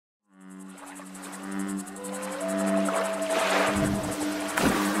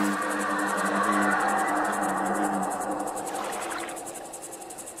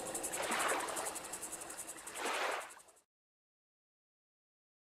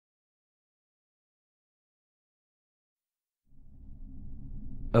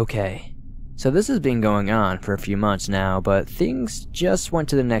Okay, so this has been going on for a few months now, but things just went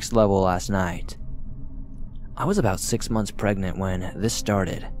to the next level last night. I was about 6 months pregnant when this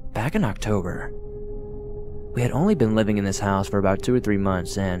started, back in October. We had only been living in this house for about 2 or 3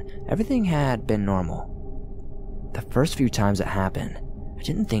 months and everything had been normal. The first few times it happened, I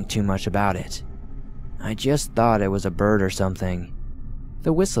didn't think too much about it. I just thought it was a bird or something.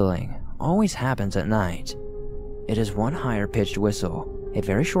 The whistling always happens at night. It is one higher pitched whistle, a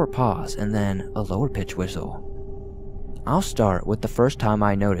very short pause, and then a lower pitched whistle. I'll start with the first time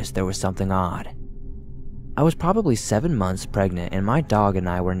I noticed there was something odd. I was probably 7 months pregnant and my dog and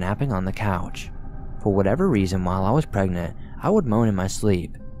I were napping on the couch. For whatever reason, while I was pregnant, I would moan in my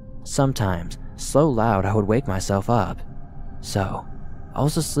sleep. Sometimes, so loud I would wake myself up. So, I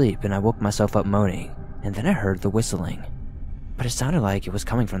was asleep and I woke myself up moaning, and then I heard the whistling. But it sounded like it was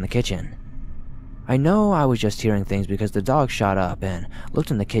coming from the kitchen. I know I was just hearing things because the dog shot up and looked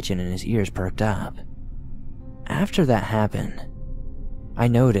in the kitchen and his ears perked up. After that happened, I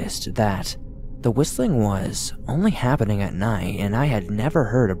noticed that the whistling was only happening at night and I had never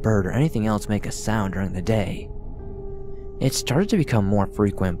heard a bird or anything else make a sound during the day. It started to become more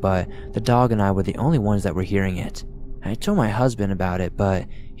frequent, but the dog and I were the only ones that were hearing it. I told my husband about it, but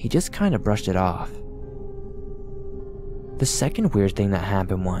he just kind of brushed it off. The second weird thing that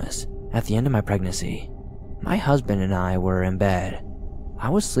happened was, at the end of my pregnancy, my husband and I were in bed. I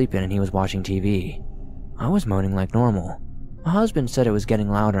was sleeping and he was watching TV. I was moaning like normal. My husband said it was getting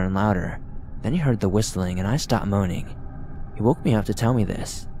louder and louder. Then he heard the whistling and I stopped moaning. He woke me up to tell me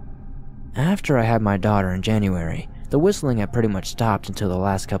this. After I had my daughter in January, the whistling had pretty much stopped until the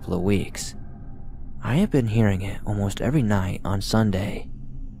last couple of weeks. I have been hearing it almost every night on Sunday.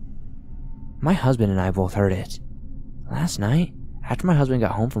 My husband and I both heard it. Last night, after my husband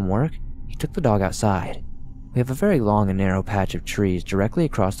got home from work, he took the dog outside. We have a very long and narrow patch of trees directly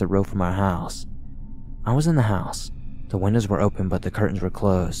across the road from our house. I was in the house. The windows were open but the curtains were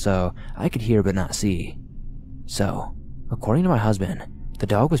closed, so I could hear but not see. So, according to my husband, the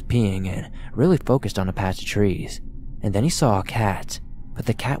dog was peeing and really focused on a patch of trees. And then he saw a cat, but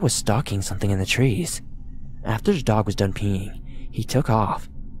the cat was stalking something in the trees. After the dog was done peeing, he took off.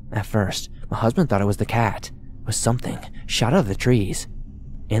 At first, my husband thought it was the cat, but something shot out of the trees.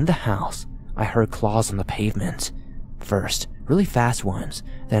 In the house, I heard claws on the pavement. First, really fast ones,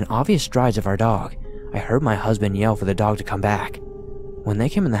 then obvious strides of our dog. I heard my husband yell for the dog to come back. When they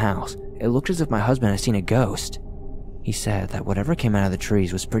came in the house, it looked as if my husband had seen a ghost. He said that whatever came out of the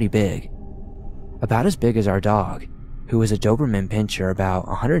trees was pretty big. About as big as our dog, who was a Doberman Pinscher about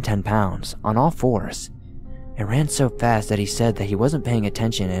 110 pounds, on all fours. It ran so fast that he said that he wasn't paying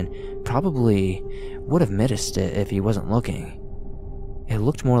attention and probably would have missed it if he wasn't looking. It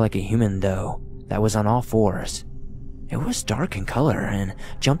looked more like a human though, that was on all fours. It was dark in color and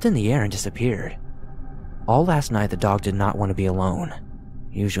jumped in the air and disappeared. All last night the dog did not want to be alone.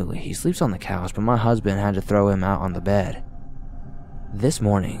 Usually he sleeps on the couch, but my husband had to throw him out on the bed. This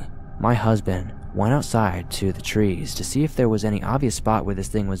morning, my husband went outside to the trees to see if there was any obvious spot where this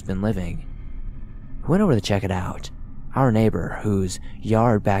thing was been living. He went over to check it out. Our neighbor, whose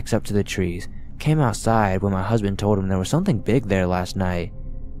yard backs up to the trees, came outside when my husband told him there was something big there last night.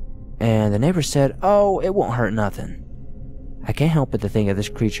 And the neighbor said, "Oh, it won't hurt nothing." I can't help but to think that this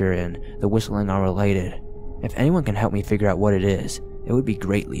creature and the whistling are related. If anyone can help me figure out what it is, it would be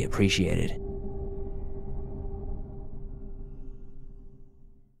greatly appreciated.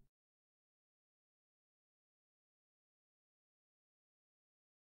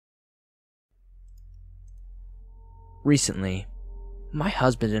 Recently, my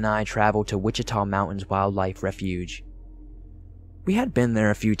husband and I traveled to Wichita Mountains Wildlife Refuge. We had been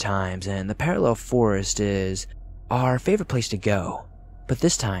there a few times, and the parallel forest is our favorite place to go. But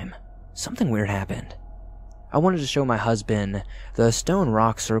this time, something weird happened. I wanted to show my husband the stone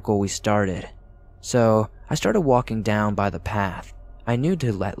rock circle we started, so I started walking down by the path I knew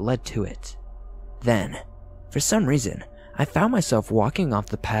led to it. Then, for some reason, I found myself walking off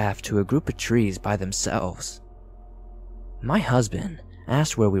the path to a group of trees by themselves. My husband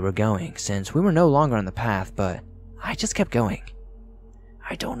asked where we were going since we were no longer on the path, but I just kept going.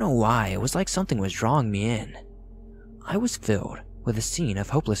 I don't know why, it was like something was drawing me in. I was filled with a scene of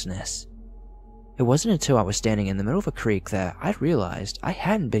hopelessness. It wasn't until I was standing in the middle of a creek that I realized I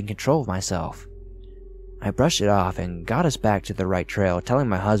hadn't been in control of myself. I brushed it off and got us back to the right trail, telling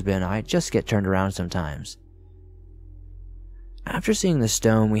my husband I just get turned around sometimes. After seeing the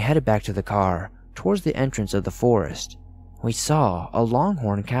stone, we headed back to the car, towards the entrance of the forest. We saw a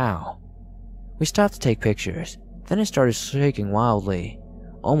longhorn cow. We stopped to take pictures, then it started shaking wildly,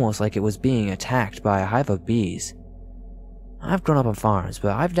 almost like it was being attacked by a hive of bees. I've grown up on farms,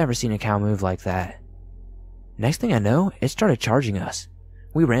 but I've never seen a cow move like that. Next thing I know, it started charging us.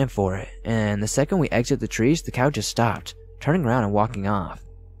 We ran for it, and the second we exited the trees, the cow just stopped, turning around and walking off.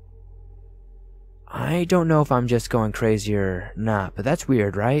 I don't know if I'm just going crazy or not, but that's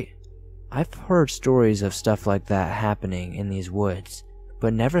weird, right? I've heard stories of stuff like that happening in these woods,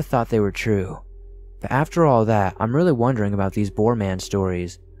 but never thought they were true. But after all that, I'm really wondering about these Boar Man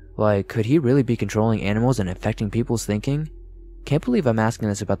stories. Like, could he really be controlling animals and affecting people's thinking? Can't believe I'm asking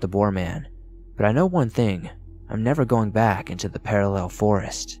this about the Boar Man, but I know one thing. I'm never going back into the parallel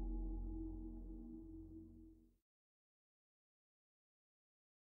forest.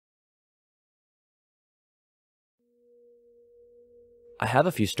 I have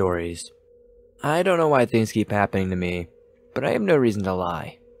a few stories. I don't know why things keep happening to me, but I have no reason to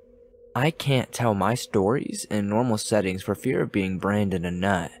lie. I can't tell my stories in normal settings for fear of being branded a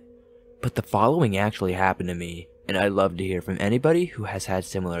nut, but the following actually happened to me, and I'd love to hear from anybody who has had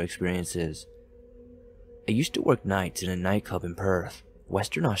similar experiences. I used to work nights in a nightclub in Perth,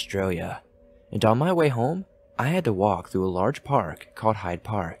 Western Australia, and on my way home, I had to walk through a large park called Hyde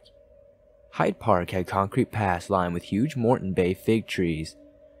Park. Hyde Park had concrete paths lined with huge Moreton Bay fig trees.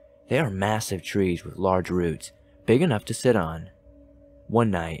 They are massive trees with large roots, big enough to sit on.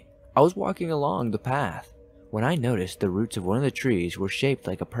 One night, I was walking along the path when I noticed the roots of one of the trees were shaped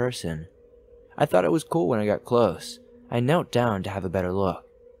like a person. I thought it was cool when I got close. I knelt down to have a better look.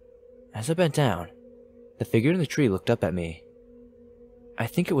 As I bent down, the figure in the tree looked up at me. I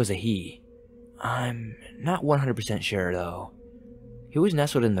think it was a he. I'm not 100% sure though. He was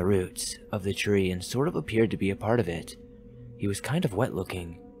nestled in the roots of the tree and sort of appeared to be a part of it. He was kind of wet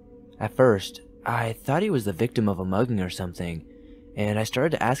looking. At first, I thought he was the victim of a mugging or something, and I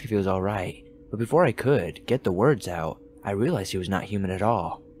started to ask if he was alright, but before I could get the words out, I realized he was not human at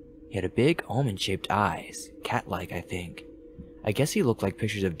all. He had a big almond-shaped eyes, cat-like I think. I guess he looked like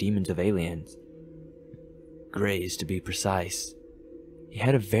pictures of demons of aliens. Greys to be precise. He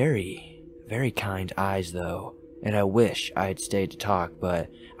had a very, very kind eyes though, and I wish I had stayed to talk, but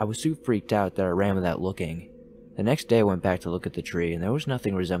I was so freaked out that I ran without looking. The next day I went back to look at the tree and there was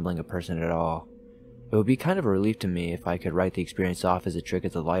nothing resembling a person at all. It would be kind of a relief to me if I could write the experience off as a trick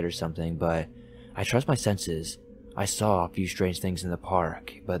of the light or something, but I trust my senses. I saw a few strange things in the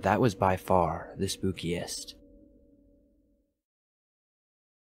park, but that was by far the spookiest.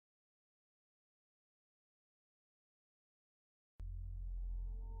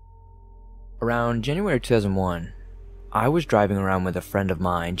 Around January 2001, I was driving around with a friend of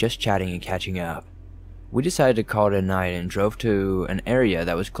mine just chatting and catching up. We decided to call it a night and drove to an area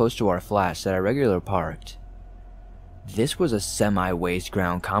that was close to our flats that I regularly parked. This was a semi-waste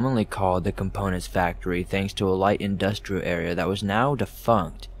ground commonly called the Components Factory thanks to a light industrial area that was now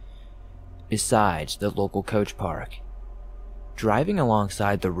defunct, besides the local coach park. Driving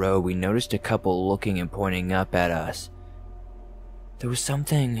alongside the road, we noticed a couple looking and pointing up at us. There was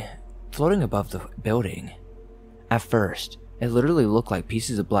something floating above the building. At first, it literally looked like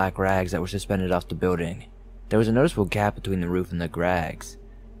pieces of black rags that were suspended off the building. There was a noticeable gap between the roof and the rags.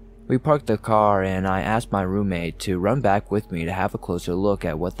 We parked the car and I asked my roommate to run back with me to have a closer look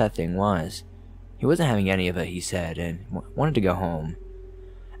at what that thing was. He wasn't having any of it, he said, and wanted to go home.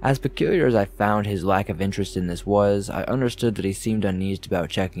 As peculiar as I found his lack of interest in this was, I understood that he seemed uneased about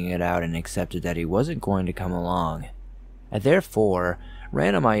checking it out and accepted that he wasn't going to come along. I therefore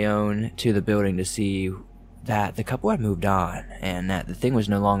ran on my own to the building to see that the couple had moved on, and that the thing was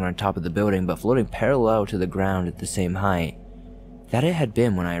no longer on top of the building but floating parallel to the ground at the same height that it had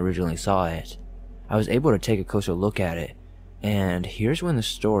been when I originally saw it. I was able to take a closer look at it, and here's when the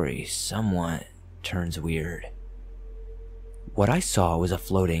story somewhat turns weird. What I saw was a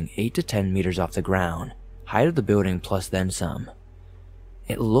floating 8 to 10 meters off the ground, height of the building plus then some.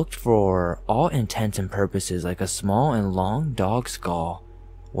 It looked for all intents and purposes like a small and long dog skull,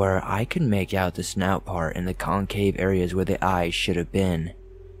 where I could make out the snout part and the concave areas where the eyes should have been,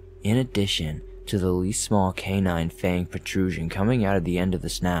 in addition to the least small canine fang protrusion coming out of the end of the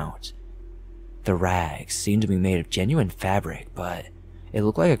snout. The rags seemed to be made of genuine fabric, but it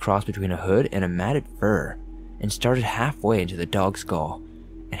looked like a cross between a hood and a matted fur, and started halfway into the dog skull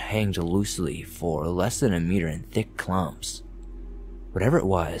and hanged loosely for less than a meter in thick clumps. Whatever it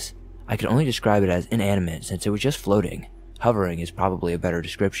was, I could only describe it as inanimate since it was just floating. Hovering is probably a better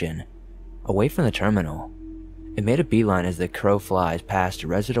description. Away from the terminal, it made a beeline as the crow flies past a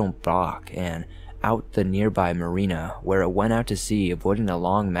resident dock and out the nearby marina, where it went out to sea, avoiding the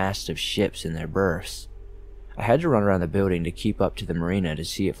long masts of ships in their berths. I had to run around the building to keep up to the marina to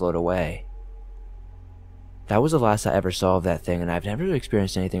see it float away. That was the last I ever saw of that thing, and I've never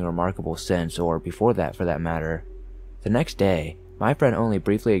experienced anything remarkable since, or before that for that matter. The next day, my friend only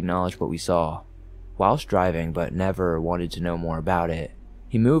briefly acknowledged what we saw. Whilst driving, but never wanted to know more about it,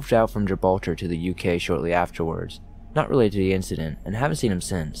 he moved out from Gibraltar to the UK shortly afterwards, not related to the incident, and haven't seen him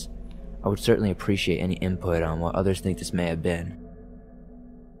since. I would certainly appreciate any input on what others think this may have been.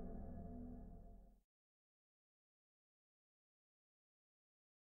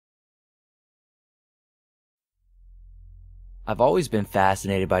 I've always been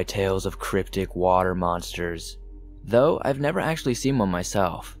fascinated by tales of cryptic water monsters, though I've never actually seen one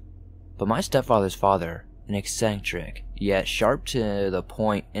myself. But my stepfather's father, an eccentric, yet sharp to the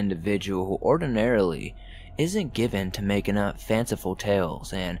point individual who ordinarily isn't given to making up fanciful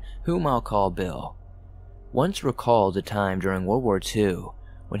tales, and whom I'll call Bill, once recalled a time during World War II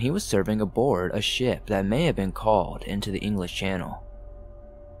when he was serving aboard a ship that may have been called into the English Channel.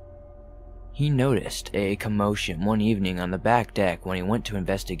 He noticed a commotion one evening on the back deck when he went to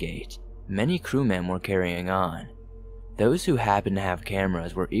investigate. Many crewmen were carrying on. Those who happened to have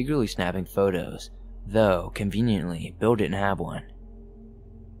cameras were eagerly snapping photos, though, conveniently, Bill didn't have one.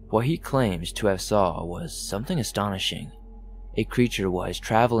 What he claims to have saw was something astonishing. A creature was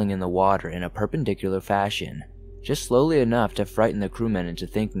traveling in the water in a perpendicular fashion, just slowly enough to frighten the crewmen into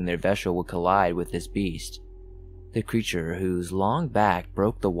thinking their vessel would collide with this beast. The creature, whose long back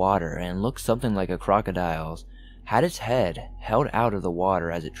broke the water and looked something like a crocodile's, had its head held out of the water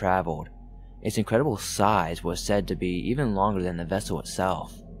as it traveled. Its incredible size was said to be even longer than the vessel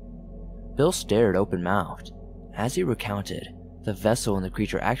itself. Bill stared open-mouthed. As he recounted, the vessel and the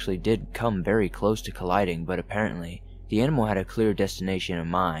creature actually did come very close to colliding, but apparently, the animal had a clear destination in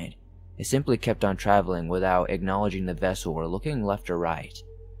mind. It simply kept on traveling without acknowledging the vessel or looking left or right.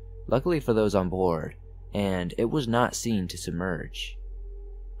 Luckily for those on board, and it was not seen to submerge.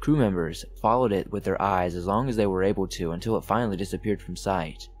 Crew members followed it with their eyes as long as they were able to until it finally disappeared from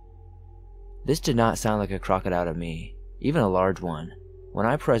sight. This did not sound like a crocodile to me, even a large one. When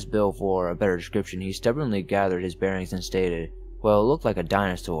I pressed Bill for a better description, he stubbornly gathered his bearings and stated, "Well, it looked like a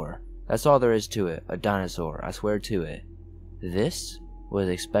dinosaur. That's all there is to it, a dinosaur, I swear to it." This was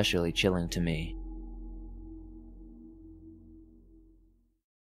especially chilling to me.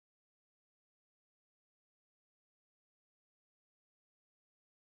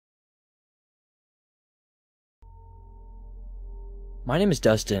 My name is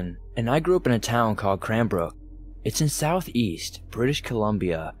Dustin, and I grew up in a town called Cranbrook. It's in southeast British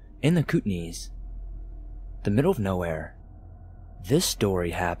Columbia, in the Kootenays, the middle of nowhere. This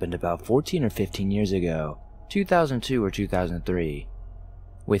story happened about 14 or 15 years ago, 2002 or 2003,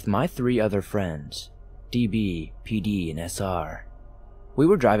 with my 3 other friends, DB, PD, and SR. We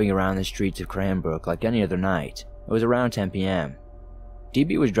were driving around the streets of Cranbrook like any other night. It was around 10 p.m.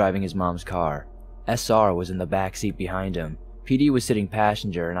 DB was driving his mom's car. SR was in the back seat behind him. PD was sitting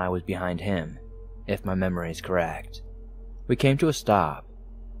passenger and I was behind him, if my memory is correct. We came to a stop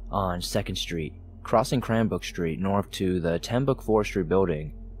on 2nd Street, crossing Cranbrook Street north to the 10 Book Forestry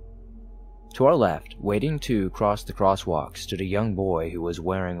building. To our left, waiting to cross the crosswalk, stood a young boy who was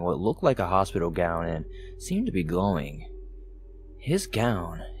wearing what looked like a hospital gown and seemed to be glowing. His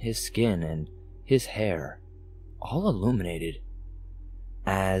gown, his skin, and his hair, all illuminated.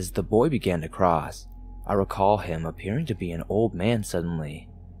 As the boy began to cross, I recall him appearing to be an old man suddenly,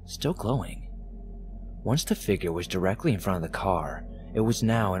 still glowing. Once the figure was directly in front of the car, it was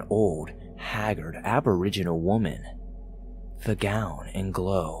now an old, haggard Aboriginal woman. The gown and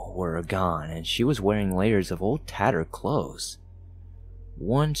glow were gone, and she was wearing layers of old tattered clothes.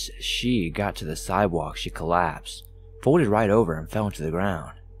 Once she got to the sidewalk, she collapsed, folded right over and fell into the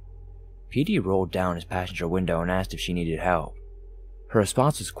ground. PD rolled down his passenger window and asked if she needed help. Her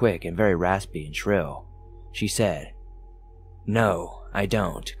response was quick and very raspy and shrill. She said, "No, I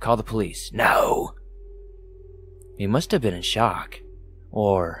don't. Call the police. No!" We must have been in shock,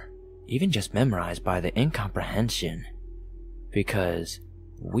 or even just memorized by the incomprehension, because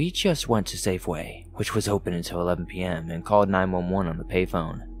we just went to Safeway, which was open until 11 p.m., and called 911 on the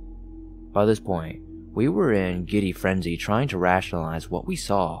payphone. By this point, we were in giddy frenzy trying to rationalize what we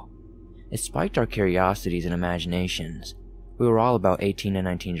saw. It spiked our curiosities and imaginations. We were all about 18 and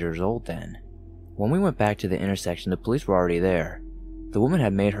 19 years old then. When we went back to the intersection, the police were already there. The woman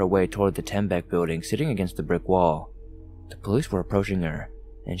had made her way toward the Tembeck building, sitting against the brick wall. The police were approaching her,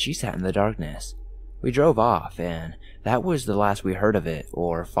 and she sat in the darkness. We drove off, and that was the last we heard of it,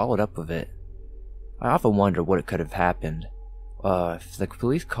 or followed up with it. I often wonder what could have happened. If the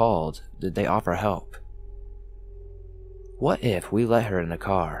police called, did they offer help? What if we let her in the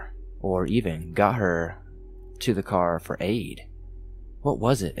car, or even got her to the car for aid? What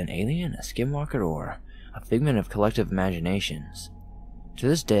was it, an alien, a skinwalker, or a figment of collective imaginations? To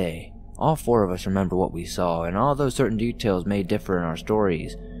this day, All four of us remember what we saw, and although certain details may differ in our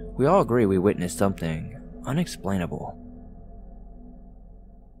stories, we all agree we witnessed something unexplainable.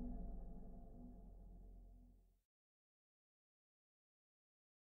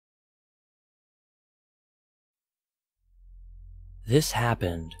 This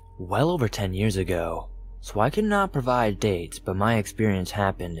happened well over 10 years ago, so I cannot provide dates, but my experience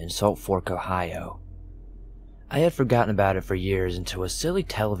happened in Salt Fork, Ohio. I had forgotten about it for years until a silly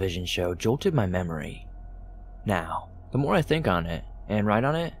television show jolted my memory. Now, the more I think on it and write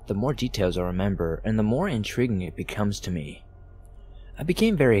on it, the more details I remember and the more intriguing it becomes to me. I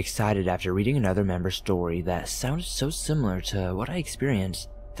became very excited after reading another member's story that sounded so similar to what I experienced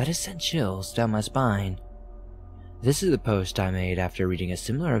that it sent chills down my spine. This is the post I made after reading a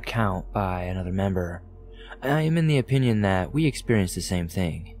similar account by another member. I am in the opinion that we experienced the same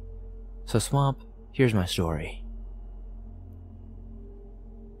thing. So Swamp, here's my story.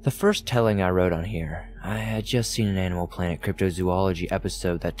 The first telling I wrote on here, I had just seen an Animal Planet cryptozoology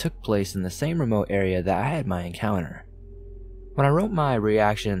episode that took place in the same remote area that I had my encounter. When I wrote my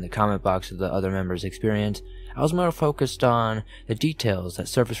reaction in the comment box of the other members' experience, I was more focused on the details that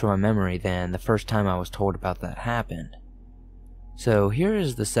surfaced from my memory than the first time I was told about that happened. So here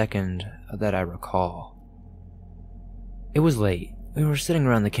is the second that I recall. It was late. We were sitting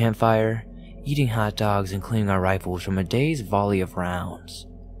around the campfire, eating hot dogs and cleaning our rifles from a day's volley of rounds,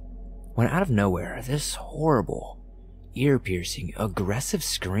 when out of nowhere, this horrible, ear-piercing, aggressive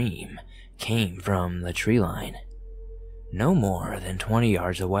scream came from the tree line, no more than 20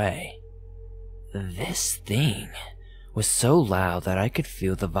 yards away. This thing was so loud that I could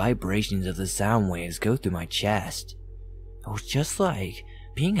feel the vibrations of the sound waves go through my chest. It was just like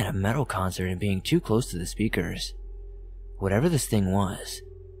being at a metal concert and being too close to the speakers. Whatever this thing was,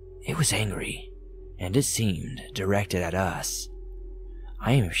 it was angry, and it seemed directed at us.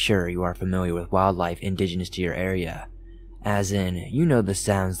 I am sure you are familiar with wildlife indigenous to your area, as in, you know the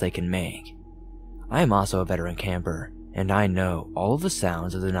sounds they can make. I am also a veteran camper, and I know all of the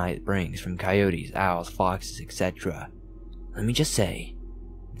sounds of the night brings from coyotes, owls, foxes, etc. Let me just say,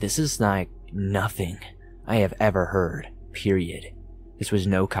 this is like nothing I have ever heard, period. This was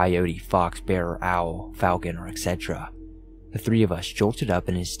no coyote, fox, bear, or owl, falcon, or etc. The three of us jolted up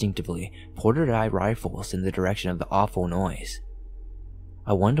and instinctively pointed our rifles in the direction of the awful noise.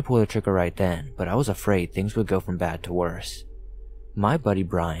 I wanted to pull the trigger right then, but I was afraid things would go from bad to worse. My buddy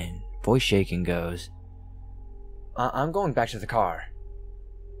Brian, voice shaking, goes, I'm going back to the car.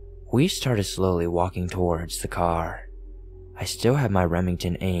 We started slowly walking towards the car. I still had my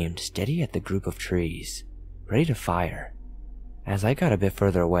Remington aimed steady at the group of trees, ready to fire. As I got a bit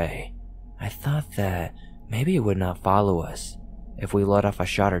further away, I thought that maybe it would not follow us if we let off a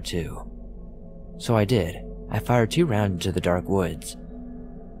shot or two. So I did. I fired 2 rounds into the dark woods.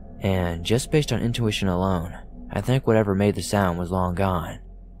 And just based on intuition alone, I think whatever made the sound was long gone.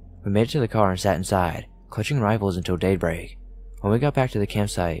 We made it to the car and sat inside, clutching rifles until daybreak. When we got back to the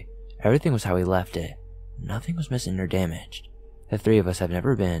campsite, everything was how we left it. Nothing was missing or damaged. The three of us have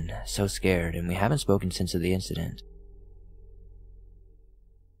never been so scared, and we haven't spoken since the incident.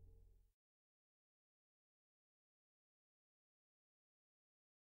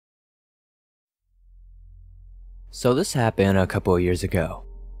 So this happened a couple of years ago.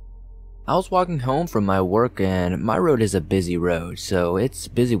 I was walking home from my work, and my road is a busy road, so it's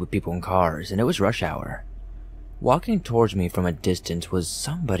busy with people and cars, and it was rush hour. Walking towards me from a distance was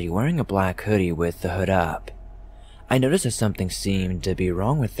somebody wearing a black hoodie with the hood up. I noticed that something seemed to be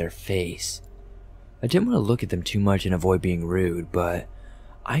wrong with their face. I didn't want to look at them too much and avoid being rude, but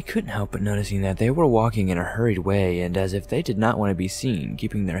I couldn't help but noticing that they were walking in a hurried way and as if they did not want to be seen,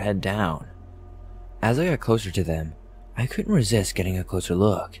 keeping their head down. As I got closer to them, I couldn't resist getting a closer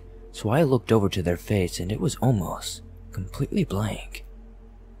look, so I looked over to their face and it was almost completely blank.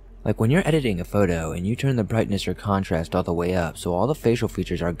 Like when you're editing a photo and you turn the brightness or contrast all the way up so all the facial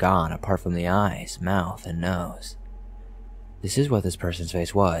features are gone apart from the eyes, mouth, and nose. This is what this person's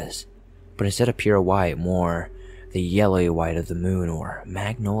face was, but instead of pure white, more the yellowy white of the moon or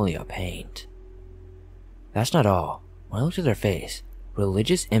magnolia paint. That's not all. When I looked at their face,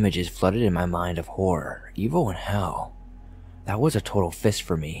 religious images flooded in my mind of horror, evil, and hell. That was a total fist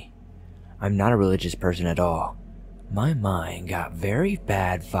for me. I'm not a religious person at all. My mind got very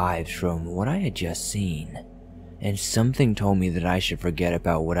bad vibes from what I had just seen, and something told me that I should forget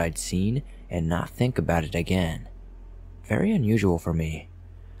about what I'd seen and not think about it again. Very unusual for me.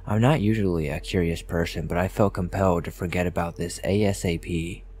 I'm not usually a curious person, but I felt compelled to forget about this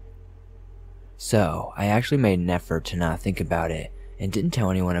ASAP. So, I actually made an effort to not think about it, and didn't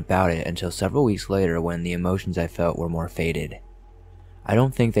tell anyone about it until several weeks later when the emotions I felt were more faded. I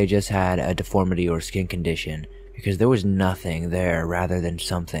don't think they just had a deformity or skin condition, because there was nothing there rather than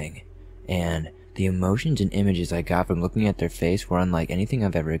something, and the emotions and images I got from looking at their face were unlike anything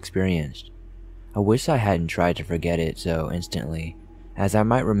I've ever experienced. I wish I hadn't tried to forget it so instantly, as I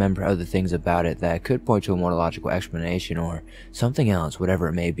might remember other things about it that could point to a more logical explanation or something else, whatever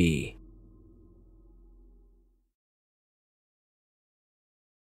it may be.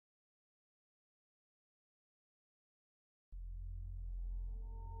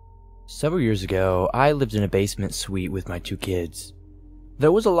 Several years ago, I lived in a basement suite with my 2 kids.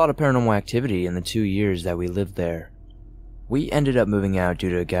 There was a lot of paranormal activity in the 2 years that we lived there. We ended up moving out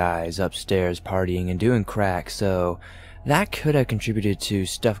due to guys upstairs partying and doing crack, so that could have contributed to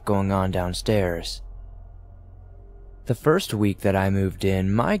stuff going on downstairs. The first week that I moved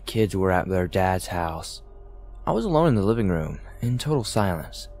in, my kids were at their dad's house. I was alone in the living room, in total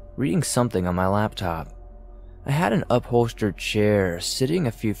silence, reading something on my laptop. I had an upholstered chair sitting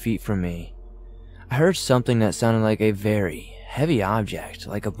a few feet from me. I heard something that sounded like a very heavy object,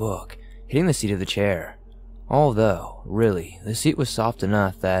 like a book, hitting the seat of the chair. Although, really, the seat was soft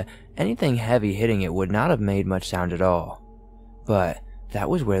enough that anything heavy hitting it would not have made much sound at all. But that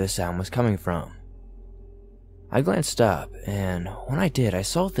was where the sound was coming from. I glanced up, and when I did, I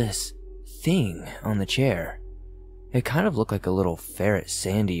saw this thing on the chair. It kind of looked like a little ferret,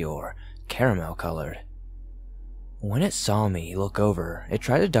 sandy or caramel colored. When it saw me look over, it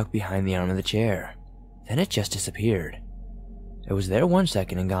tried to duck behind the arm of the chair. Then it just disappeared. It was there 1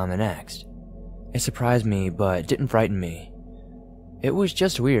 second and gone the next. It surprised me, but didn't frighten me. It was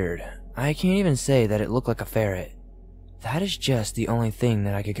just weird. I can't even say that it looked like a ferret. That is just the only thing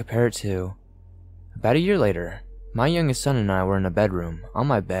that I could compare it to. About a year later, my youngest son and I were in a bedroom, on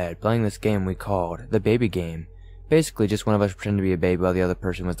my bed, playing this game we called the baby game. Basically, just one of us pretended to be a baby while the other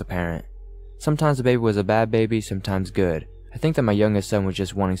person was the parent. Sometimes the baby was a bad baby, sometimes good. I think that my youngest son was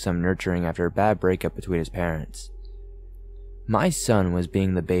just wanting some nurturing after a bad breakup between his parents. My son was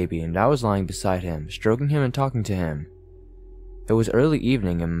being the baby, and I was lying beside him, stroking him and talking to him. It was early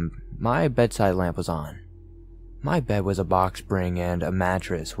evening, and my bedside lamp was on. My bed was a box spring and a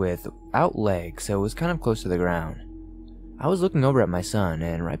mattress without legs, so it was kind of close to the ground. I was looking over at my son,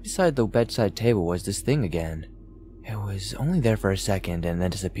 and right beside the bedside table was this thing again. It was only there for a second and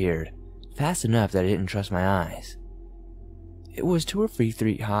then disappeared, fast enough that I didn't trust my eyes. It was 2 or 3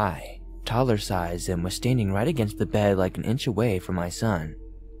 feet high, toddler size, and was standing right against the bed like an inch away from my son.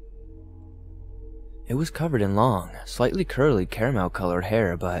 It was covered in long, slightly curly caramel-colored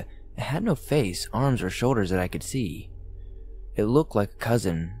hair, but it had no face, arms, or shoulders that I could see. It looked like a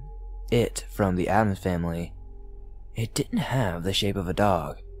cousin, from the Addams Family. It didn't have the shape of a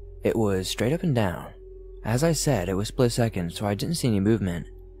dog. It was straight up and down. As I said, it was split second, so I didn't see any movement.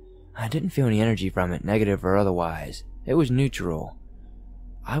 I didn't feel any energy from it, negative or otherwise. It was neutral.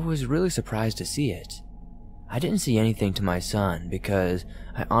 I was really surprised to see it. I didn't see anything to my son because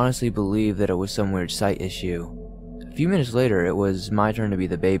I honestly believed that it was some weird sight issue. A few minutes later, it was my turn to be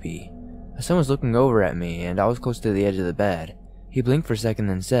the baby. My son was looking over at me, and I was close to the edge of the bed. He blinked for a second,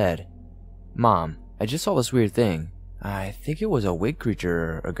 then said, "Mom, I just saw this weird thing. I think it was a wig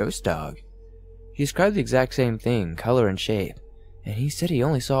creature or a ghost dog." He described the exact same thing, color and shape, and he said he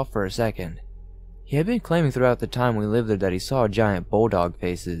only saw it for a second. He had been claiming throughout the time we lived there that he saw giant bulldog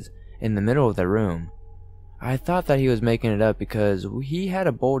faces in the middle of the room. I thought that he was making it up because he had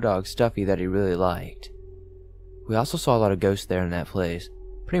a bulldog stuffy that he really liked. We also saw a lot of ghosts there in that place.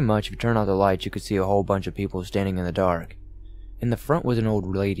 Pretty much, if you turn out the lights, you could see a whole bunch of people standing in the dark. In the front was an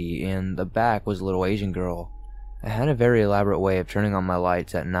old lady, and the back was a little Asian girl. I had a very elaborate way of turning on my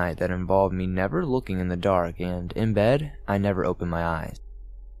lights at night that involved me never looking in the dark, and in bed, I never opened my eyes.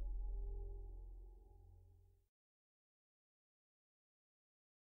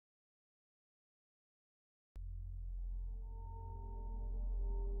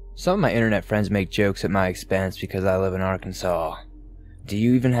 Some of my internet friends make jokes at my expense because I live in Arkansas. Do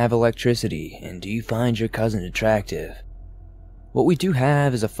you even have electricity, and do you find your cousin attractive? What we do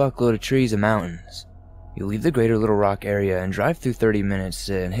have is a fuckload of trees and mountains. You leave the greater Little Rock area and drive through 30 minutes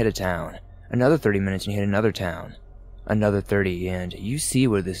and hit a town. Another 30 minutes and you hit another town. Another 30 and you see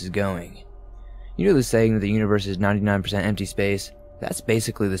where this is going. You know the saying that the universe is 99% empty space? That's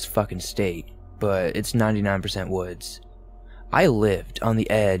basically this fucking state, but it's 99% woods. I lived on the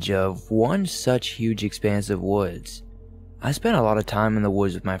edge of one such huge expanse of woods. I spent a lot of time in the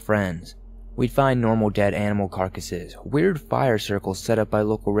woods with my friends. We'd find normal dead animal carcasses, weird fire circles set up by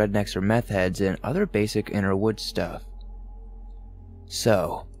local rednecks or meth heads, and other basic inner woods stuff.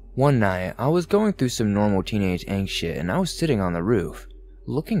 So, one night, I was going through some normal teenage angst shit and I was sitting on the roof,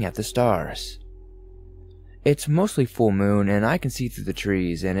 looking at the stars. It's mostly full moon and I can see through the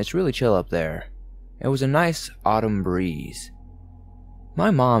trees and it's really chill up there. It was a nice autumn breeze.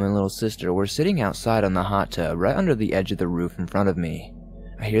 My mom and little sister were sitting outside on the hot tub right under the edge of the roof in front of me.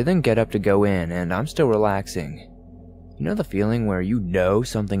 I hear them get up to go in and I'm still relaxing. You know the feeling where you know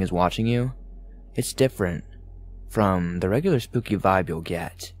something is watching you? It's different from the regular spooky vibe you'll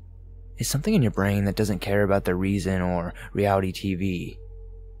get. It's something in your brain that doesn't care about the reason or reality TV.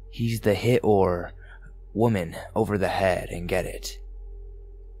 He's the hit or woman over the head and get it.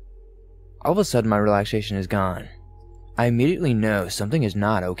 All of a sudden my relaxation is gone. I immediately know something is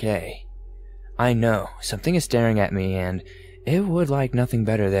not okay. I know something is staring at me and it would like nothing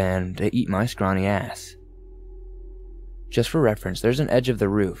better than to eat my scrawny ass. Just for reference, there's an edge of the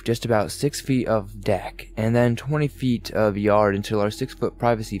roof, just about 6 feet of deck, and then 20 feet of yard until our 6-foot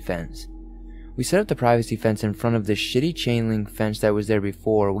privacy fence. We set up the privacy fence in front of the shitty chain link fence that was there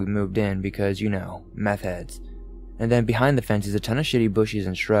before we moved in because, you know, meth heads. And then behind the fence is a ton of shitty bushes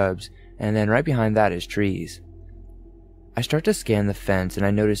and shrubs, and then right behind that is trees. I start to scan the fence and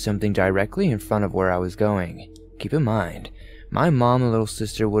I notice something directly in front of where I was going. Keep in mind, my mom and little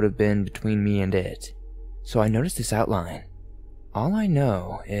sister would have been between me and it. So I noticed this outline. All I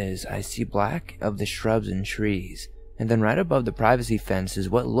know is I see black of the shrubs and trees, and then right above the privacy fence is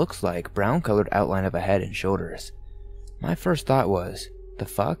what looks like brown-colored outline of a head and shoulders. My first thought was, the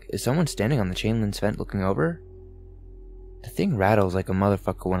fuck? Is someone standing on the chain link fence looking over? The thing rattles like a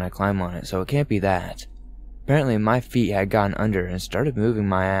motherfucker when I climb on it, so it can't be that. Apparently my feet had gotten under and started moving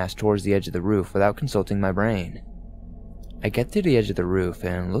my ass towards the edge of the roof without consulting my brain. I get to the edge of the roof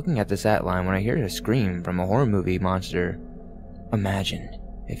and looking at this outline when I hear a scream from a horror movie monster. Imagine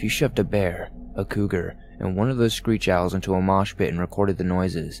if you shoved a bear, a cougar, and one of those screech owls into a mosh pit and recorded the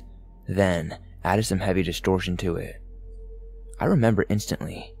noises, then added some heavy distortion to it. I remember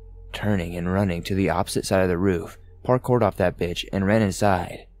instantly turning and running to the opposite side of the roof, parkoured off that bitch, and ran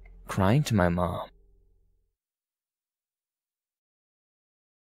inside, crying to my mom.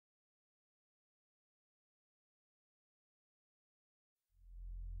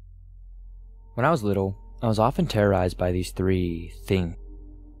 When I was little, I was often terrorized by these three things.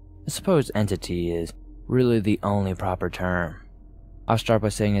 I suppose entity is really the only proper term. I'll start by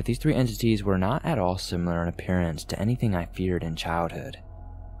saying that these three entities were not at all similar in appearance to anything I feared in childhood.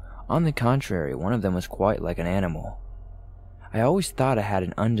 On the contrary, one of them was quite like an animal. I always thought I had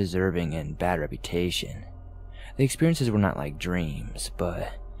an undeserving and bad reputation. The experiences were not like dreams,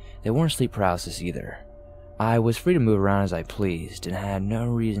 but they weren't sleep paralysis either. I was free to move around as I pleased and had no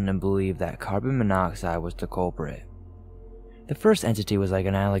reason to believe that carbon monoxide was the culprit. The first entity was like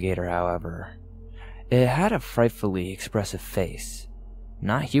an alligator, however. It had a frightfully expressive face.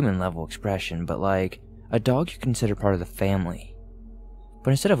 Not human-level expression, but like a dog you consider part of the family.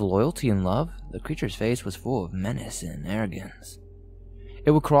 But instead of loyalty and love, the creature's face was full of menace and arrogance.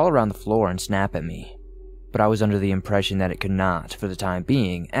 It would crawl around the floor and snap at me, but I was under the impression that it could not, for the time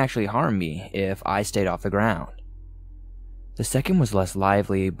being, actually harm me if I stayed off the ground. The second was less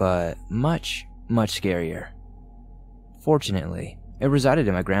lively, but much, much scarier. Fortunately, it resided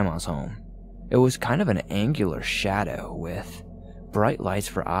in my grandma's home. It was kind of an angular shadow with bright lights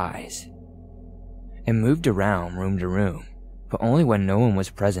for eyes. It moved around room to room, but only when no one was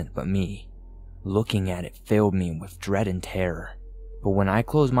present but me. Looking at it filled me with dread and terror, but when I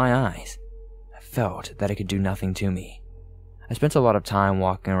closed my eyes, I felt that it could do nothing to me. I spent a lot of time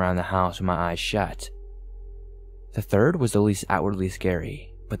walking around the house with my eyes shut. The third was the least outwardly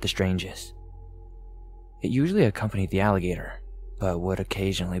scary, but the strangest. It usually accompanied the alligator, but would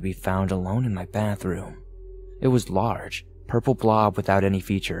occasionally be found alone in my bathroom. It was large, purple blob without any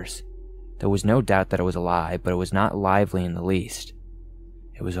features. There was no doubt that it was alive, but it was not lively in the least.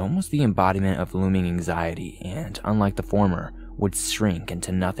 It was almost the embodiment of looming anxiety, and unlike the former, would shrink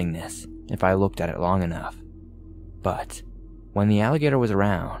into nothingness if I looked at it long enough. But when the alligator was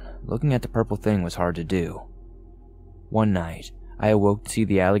around, looking at the purple thing was hard to do. One night, I awoke to see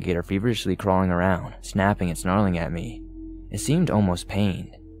the alligator feverishly crawling around, snapping and snarling at me. It seemed almost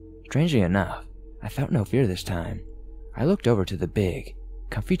pained. Strangely enough, I felt no fear this time. I looked over to the big,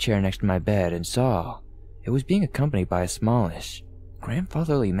 comfy chair next to my bed and saw it was being accompanied by a smallish,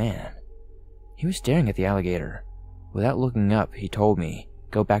 grandfatherly man. He was staring at the alligator. Without looking up, he told me,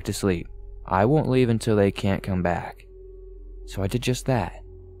 "Go back to sleep. I won't leave until they can't come back." So I did just that.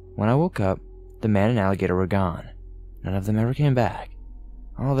 When I woke up, the man and alligator were gone. None of them ever came back,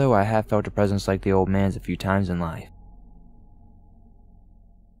 although I have felt a presence like the old man's a few times in life.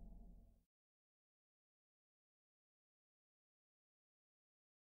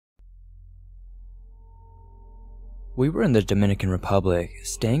 We were in the Dominican Republic,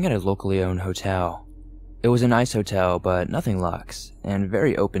 staying at a locally owned hotel. It was a nice hotel, but nothing luxe, and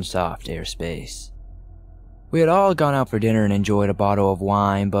very open soft air space. We had all gone out for dinner and enjoyed a bottle of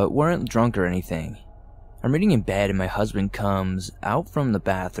wine, but weren't drunk or anything. I'm reading in bed and my husband comes out from the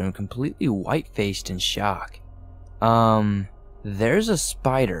bathroom completely white-faced in shock. There's a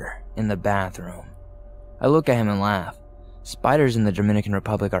spider in the bathroom. I look at him and laugh. Spiders in the Dominican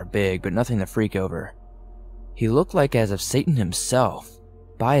Republic are big, but nothing to freak over. He looked like as of Satan himself,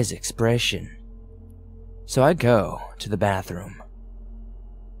 by his expression. So I go to the bathroom.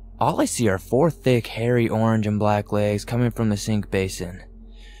 All I see are 4 thick, hairy orange and black legs coming from the sink basin.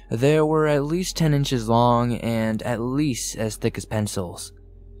 They were at least 10 inches long and at least as thick as pencils.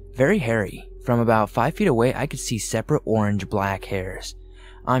 Very hairy. From about 5 feet away, I could see separate orange-black hairs.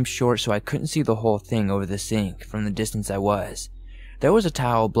 I'm short, so I couldn't see the whole thing over the sink from the distance I was. There was a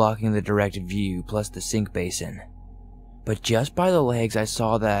towel blocking the direct view, plus the sink basin. But just by the legs, I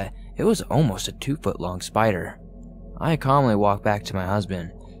saw that it was almost a 2-foot-long spider. I calmly walk back to my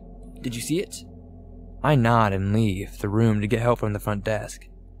husband. "Did you see it?" I nod and leave the room to get help from the front desk.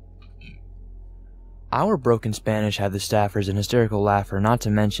 Our broken Spanish had the staffers in hysterical laughter, not to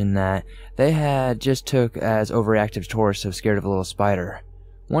mention that they had just took as overreactive tourists so scared of a little spider.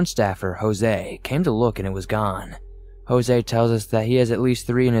 One staffer, Jose, came to look and it was gone. Jose tells us that he has at least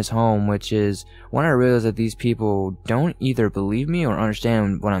 3 in his home, which is when I realize that these people don't either believe me or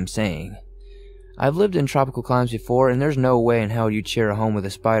understand what I'm saying. I've lived in tropical climes before, and there's no way in hell you'd share a home with a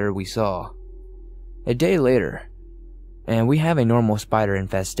spider we saw. A day later, and we have a normal spider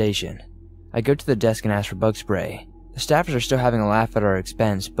infestation. I go to the desk and ask for bug spray. The staffers are still having a laugh at our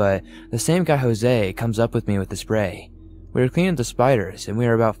expense, but the same guy Jose comes up with me with the spray. We are cleaning the spiders, and we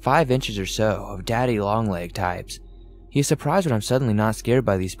are about 5 inches or so of daddy long-leg types. He is surprised when I'm suddenly not scared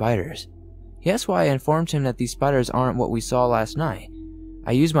by these spiders. He asks why I informed him that these spiders aren't what we saw last night.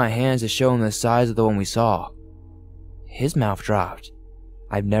 I used my hands to show him the size of the one we saw. His mouth dropped.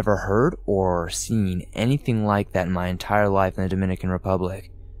 I've never heard or seen anything like that in my entire life in the Dominican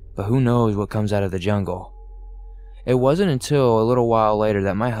Republic. But who knows what comes out of the jungle. It wasn't until a little while later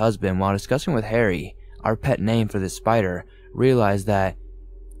that my husband, while discussing with Harry, our pet name for this spider, realized that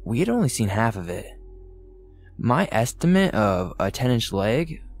we had only seen half of it. My estimate of a 10-inch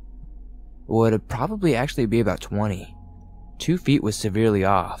leg would probably actually be about 20. 2 feet was severely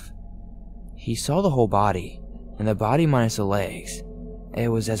off. He saw the whole body, and the body minus the legs. It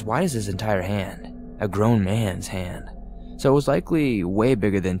was as wide as his entire hand, a grown man's hand. So it was likely way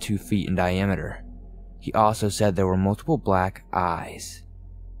bigger than 2 feet in diameter. He also said there were multiple black eyes.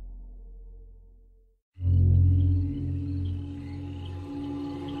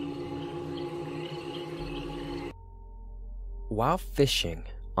 While fishing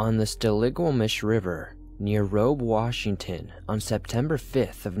on the Stilligwamish River near Robe, Washington on September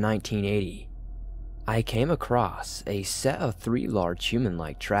 5th of 1980, I came across a set of 3 large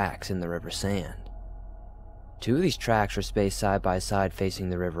human-like tracks in the river sand. 2 of these tracks were spaced side by side facing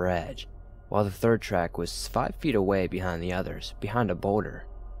the river edge, while the 3rd track was 5 feet away behind the others, behind a boulder.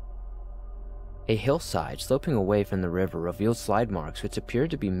 A hillside sloping away from the river revealed slide marks which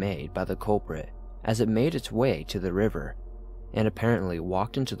appeared to be made by the culprit as it made its way to the river, and apparently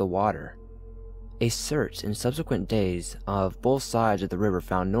walked into the water. A search in subsequent days of both sides of the river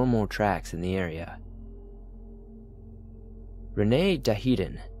found no more tracks in the area. Renee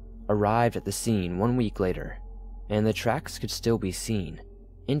Dahiden arrived at the scene 1 week later, and the tracks could still be seen,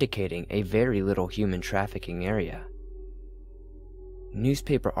 indicating a very little human trafficking area.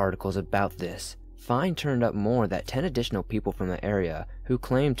 Newspaper articles about this find turned up more that 10 additional people from the area who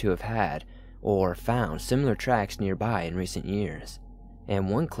claimed to have had or found similar tracks nearby in recent years, and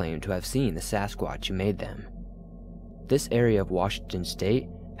one claimed to have seen the Sasquatch who made them. This area of Washington state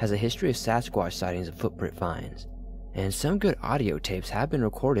has a history of Sasquatch sightings and footprint finds, and some good audio tapes have been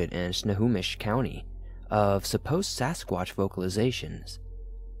recorded in Snohomish County of supposed Sasquatch vocalizations.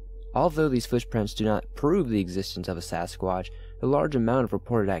 Although these footprints do not prove the existence of a Sasquatch, the large amount of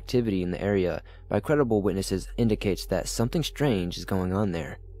reported activity in the area by credible witnesses indicates that something strange is going on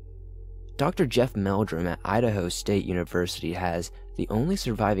there. Dr. Jeff Meldrum at Idaho State University has the only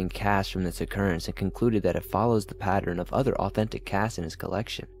surviving cast from this occurrence and concluded that it follows the pattern of other authentic casts in his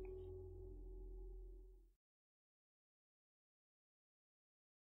collection.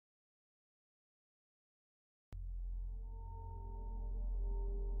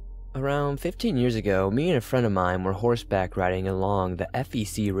 Around 15 years ago, me and a friend of mine were horseback riding along the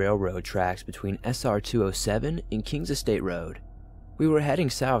FEC railroad tracks between SR 207 and Kings Estate Road. We were heading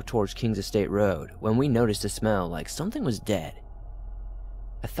south towards Kings Estate Road when we noticed a smell like something was dead.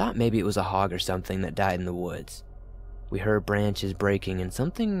 I thought maybe it was a hog or something that died in the woods. We heard branches breaking and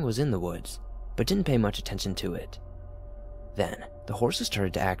something was in the woods. but didn't pay much attention to it. Then, the horses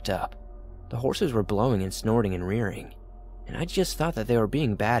started to act up. The horses were blowing and snorting and rearing, and I just thought that they were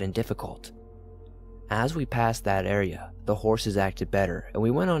being bad and difficult. As we passed that area, the horses acted better, and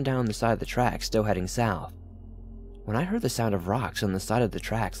we went on down the side of the tracks, still heading south. When I heard the sound of rocks on the side of the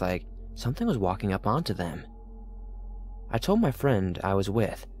tracks, like something was walking up onto them. I told my friend I was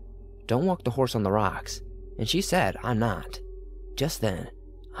with, "Don't walk the horse on the rocks," and she said, "I'm not." Just then,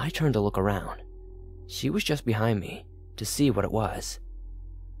 I turned to look around. She was just behind me, to see what it was.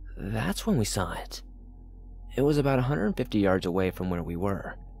 That's when we saw it. It was about 150 yards away from where we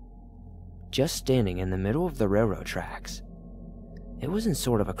were, just standing in the middle of the railroad tracks. It was in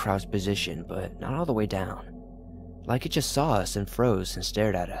sort of a crouched position, but not all the way down, like it just saw us and froze and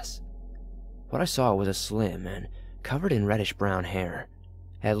stared at us. What I saw was a slim and covered in reddish brown hair,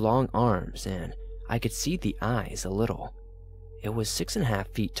 had long arms, and I could see the eyes a little. It was 6.5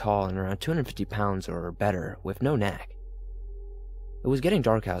 feet tall and around 250 pounds or better, with no neck. It was getting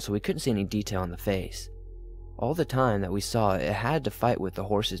dark out, so we couldn't see any detail on the face. All the time that we saw it, it had to fight with the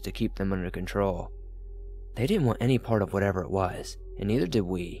horses to keep them under control. They didn't want any part of whatever it was, and neither did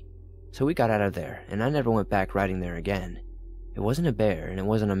we. So we got out of there, and I never went back riding there again. It wasn't a bear, and it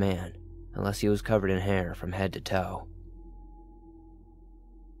wasn't a man, unless he was covered in hair from head to toe.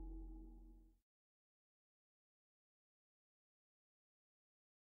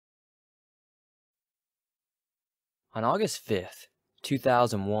 On August 5th,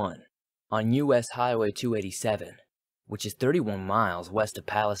 2001, on US Highway 287, which is 31 miles west of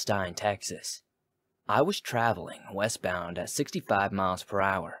Palestine, Texas, I was traveling westbound at 65 miles per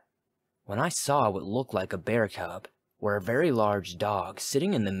hour when I saw what looked like a bear cub or a very large dog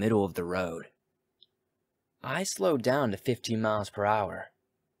sitting in the middle of the road. I slowed down to 15 miles per hour.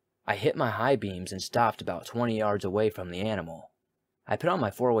 I hit my high beams and stopped about 20 yards away from the animal. I put on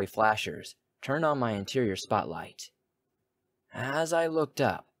my four-way flashers, turned on my interior spotlight. As I looked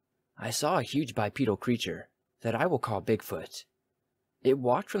up, I saw a huge bipedal creature that I will call Bigfoot. It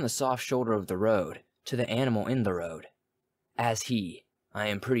walked from the soft shoulder of the road to the animal in the road. As he, I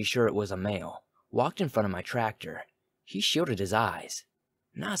am pretty sure it was a male, walked in front of my tractor, he shielded his eyes,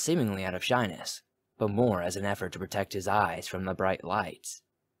 not seemingly out of shyness, but more as an effort to protect his eyes from the bright lights.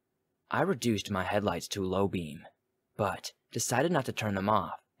 I reduced my headlights to low beam, but decided not to turn them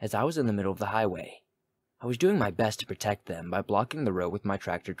off as I was in the middle of the highway. I was doing my best to protect them by blocking the road with my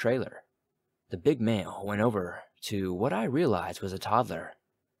tractor trailer. The big male went over to what I realized was a toddler.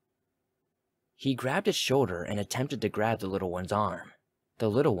 He grabbed its shoulder and attempted to grab the little one's arm. The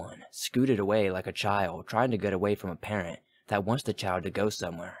little one scooted away like a child trying to get away from a parent that wants the child to go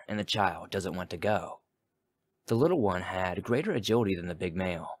somewhere and the child doesn't want to go. The little one had greater agility than the big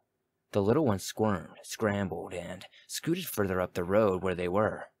male. The little one squirmed, scrambled, and scooted further up the road where they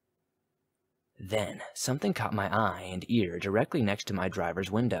were. Then, something caught my eye and ear directly next to my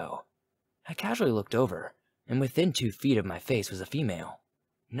driver's window. I casually looked over, and within 2 feet of my face was a female.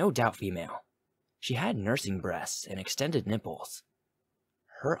 No doubt female. She had nursing breasts and extended nipples.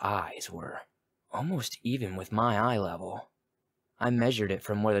 Her eyes were almost even with my eye level. I measured it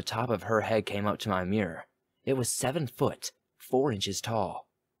from where the top of her head came up to my mirror. It was 7 foot, 4 inches tall.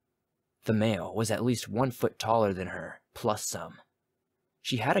 The male was at least 1 foot taller than her, plus some.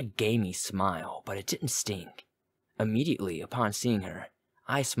 She had a gamey smile, but it didn't sting. Immediately upon seeing her,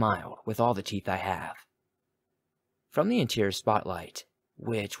 I smiled with all the teeth I have. From the interior spotlight,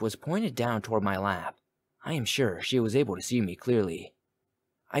 which was pointed down toward my lap, I am sure she was able to see me clearly.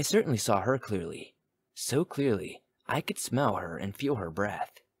 I certainly saw her clearly, so clearly I could smell her and feel her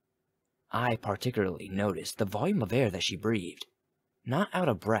breath. I particularly noticed the volume of air that she breathed. Not out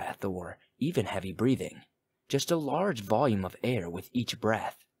of breath or even heavy breathing, just a large volume of air with each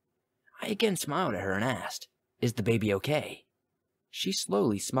breath. I again smiled at her and asked, "Is the baby okay?" She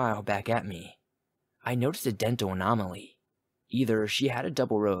slowly smiled back at me. I noticed a dental anomaly. Either she had a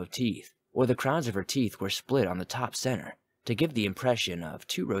double row of teeth, or the crowns of her teeth were split on the top center to give the impression of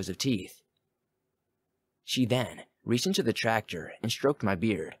 2 rows of teeth. She then reached into the tractor and stroked my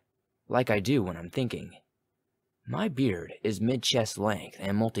beard, like I do when I'm thinking. My beard is mid-chest length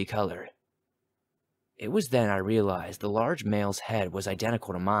and multicolored. It was then I realized the large male's head was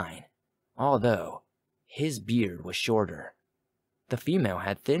identical to mine, although his beard was shorter. The female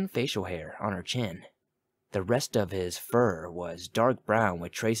had thin facial hair on her chin. The rest of his fur was dark brown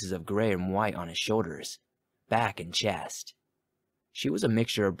with traces of gray and white on his shoulders, back and chest. She was a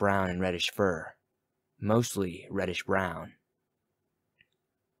mixture of brown and reddish fur, mostly reddish brown.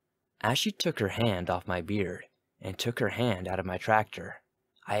 As she took her hand off my beard and took her hand out of my tractor,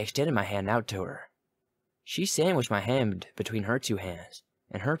 I extended my hand out to her. She sandwiched my hand between her 2 hands,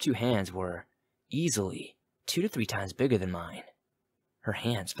 and her 2 hands were easily 2 to 3 times bigger than mine. Her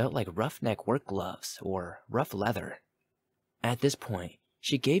hands felt like roughneck work gloves or rough leather. At this point,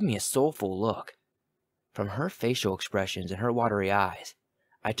 she gave me a soulful look. From her facial expressions and her watery eyes,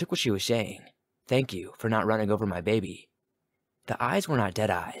 I took what she was saying. Thank you for not running over my baby. The eyes were not dead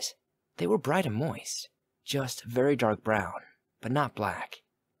eyes. They were bright and moist, just very dark brown, but not black.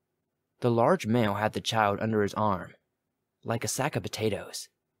 The large male had the child under his arm, like a sack of potatoes.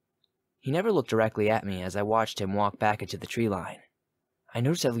 He never looked directly at me as I watched him walk back into the tree line. I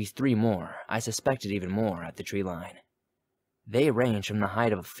noticed at least 3 more, I suspected even more, at the tree line. They ranged from the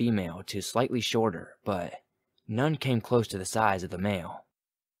height of a female to slightly shorter, but none came close to the size of the male.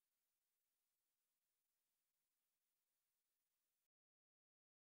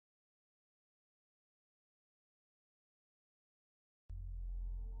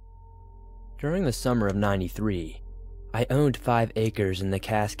 During the summer of '93, I owned 5 acres in the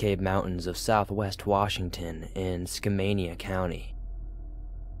Cascade Mountains of southwest Washington in Skamania County.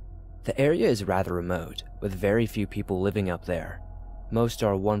 The area is rather remote, with very few people living up there. Most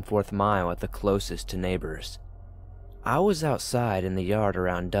are 1/4 mile at the closest to neighbors. I was outside in the yard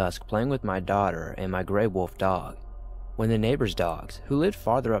around dusk playing with my daughter and my gray wolf dog, when the neighbors' dogs, who lived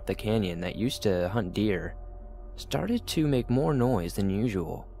farther up the canyon that used to hunt deer, started to make more noise than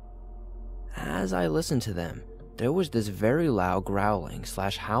usual. As I listened to them, there was this very loud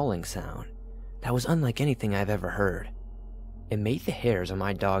growling/howling sound that was unlike anything I've ever heard. It made the hairs on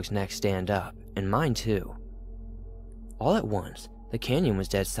my dog's neck stand up, and mine too. All at once, the canyon was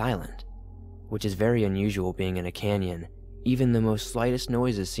dead silent, which is very unusual being in a canyon. Even the most slightest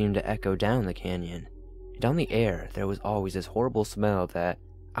noises seemed to echo down the canyon, and on the air there was always this horrible smell that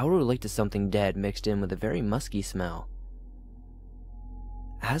I would relate to something dead mixed in with a very musky smell.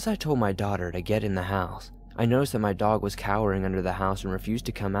 As I told my daughter to get in the house, I noticed that my dog was cowering under the house and refused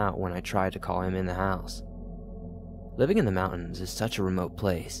to come out when I tried to call him in the house. Living in the mountains is such a remote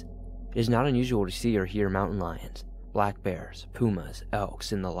place. It is not unusual to see or hear mountain lions, black bears, pumas,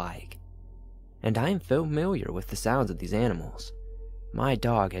 elks, and the like. And I am familiar with the sounds of these animals. My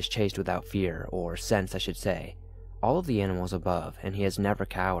dog has chased without fear, or sense I should say, all of the animals above, and he has never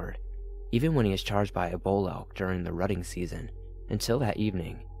cowered, even when he is charged by a bull elk during the rutting season, until that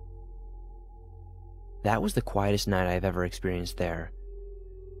evening. That was the quietest night I have ever experienced there.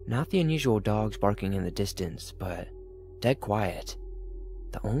 Not the unusual dogs barking in the distance, but dead quiet.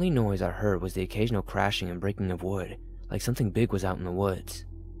 The only noise I heard was the occasional crashing and breaking of wood, like something big was out in the woods.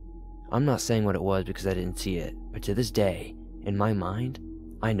 I'm not saying what it was because I didn't see it, but to this day, in my mind,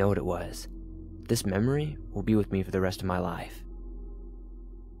 I know what it was. This memory will be with me for the rest of my life.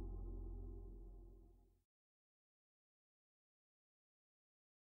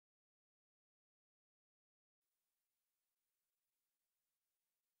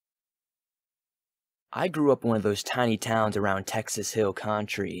 I grew up in one of those tiny towns around Texas Hill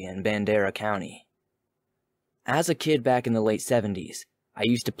Country in Bandera County. As a kid back in the late 70s, I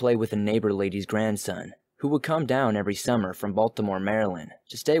used to play with a neighbor lady's grandson, who would come down every summer from Baltimore, Maryland,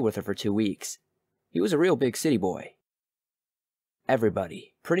 to stay with her for 2 weeks. He was a real big city boy.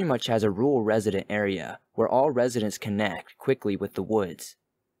 Everybody pretty much has a rural resident area where all residents connect quickly with the woods.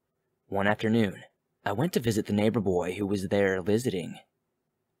 One afternoon, I went to visit the neighbor boy who was there visiting.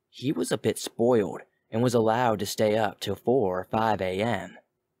 He was a bit spoiled and was allowed to stay up till 4 or 5 a.m.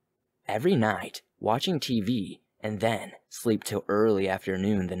 every night, watching TV, and then sleep till early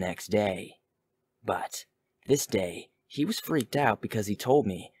afternoon the next day. But this day, he was freaked out because he told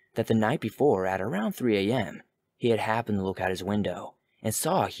me that the night before at around 3 a.m., he had happened to look out his window and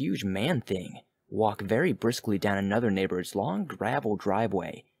saw a huge man-thing walk very briskly down another neighbor's long gravel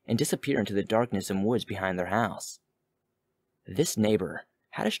driveway and disappear into the darkness and woods behind their house. This neighbor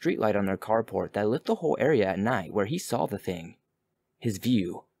had a streetlight on their carport that lit the whole area at night where he saw the thing. His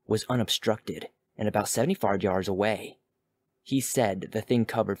view was unobstructed and about 75 yards away. He said the thing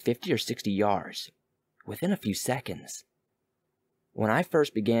covered 50 or 60 yards within a few seconds. When I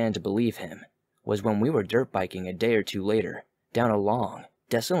first began to believe him was when we were dirt biking a day or two later down a long,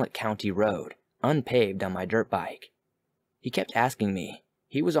 desolate county road, unpaved on my dirt bike. He kept asking me,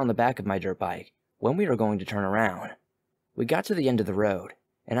 he was on the back of my dirt bike, when we were going to turn around. We got to the end of the road,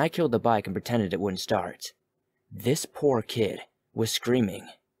 and I killed the bike and pretended it wouldn't start. This poor kid was screaming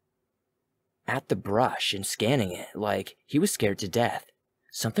at the brush and scanning it like he was scared to death.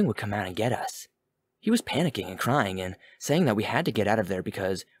 Something would come out and get us. He was panicking and crying and saying that we had to get out of there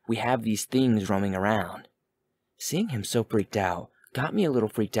because we have these things roaming around. Seeing him so freaked out got me a little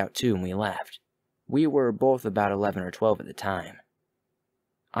freaked out too, and we left. We were both about 11 or 12 at the time.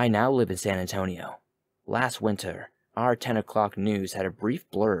 I now live in San Antonio. Last winter, Our 10 o'clock news had a brief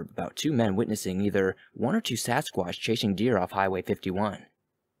blurb about 2 men witnessing either 1 or 2 Sasquatch chasing deer off Highway 51,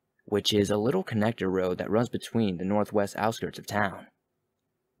 which is a little connector road that runs between the northwest outskirts of town.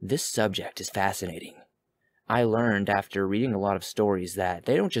 This subject is fascinating. I learned after reading a lot of stories that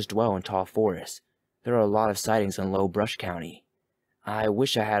they don't just dwell in tall forests. There are a lot of sightings in low brush county. I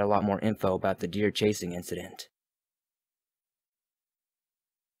wish I had a lot more info about the deer chasing incident.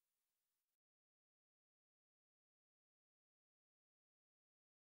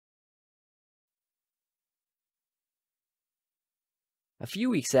 A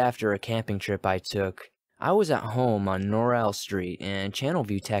few weeks after a camping trip I took, I was at home on Norrell Street in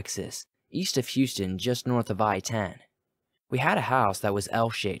Channelview, Texas, east of Houston, just north of I-10. We had a house that was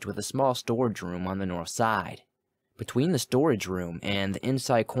L-shaped with a small storage room on the north side. Between the storage room and the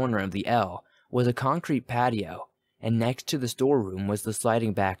inside corner of the L was a concrete patio, and next to the storeroom was the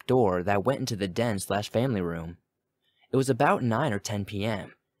sliding back door that went into the den/family room. It was about 9 or 10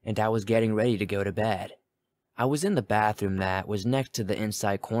 p.m., and I was getting ready to go to bed. I was in the bathroom that was next to the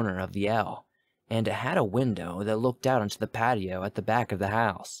inside corner of the L, and it had a window that looked out onto the patio at the back of the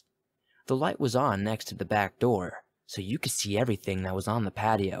house. The light was on next to the back door, so you could see everything that was on the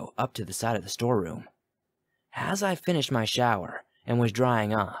patio up to the side of the storeroom. As I finished my shower and was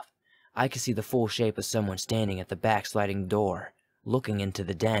drying off, I could see the full shape of someone standing at the back sliding door, looking into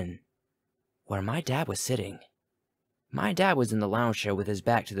the den, where my dad was sitting. My dad was in the lounge chair with his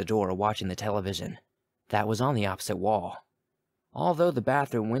back to the door watching the television. That was on the opposite wall. Although the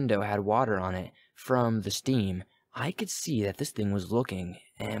bathroom window had water on it from the steam, I could see that this thing was looking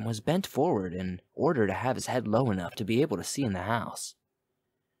and was bent forward in order to have his head low enough to be able to see in the house.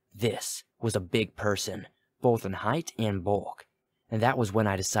 This was a big person, both in height and bulk, and that was when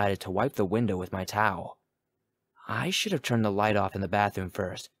I decided to wipe the window with my towel. I should have turned the light off in the bathroom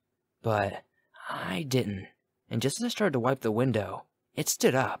first, but I didn't, and just as I started to wipe the window, it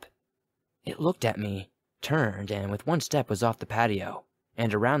stood up. It looked at me, turned, and with one step was off the patio,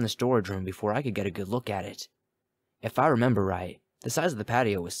 and around the storage room before I could get a good look at it. If I remember right, the size of the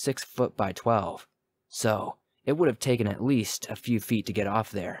patio was 6 foot by 12, so it would have taken at least a few feet to get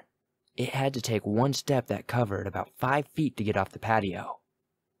off there. It had to take one step that covered about 5 feet to get off the patio.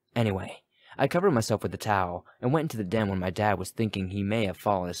 Anyway, I covered myself with a towel and went into the den when my dad was thinking he may have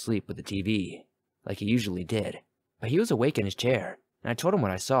fallen asleep with the TV, like he usually did, but he was awake in his chair, and I told him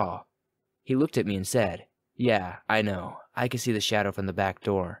what I saw. He looked at me and said, "Yeah, I know, I could see the shadow from the back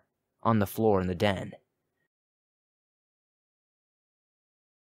door, on the floor in the den."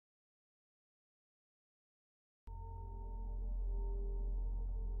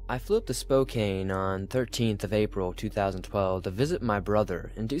 I flew up to Spokane on 13th of April 2012 to visit my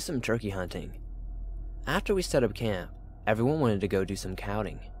brother and do some turkey hunting. After we set up camp, everyone wanted to go do some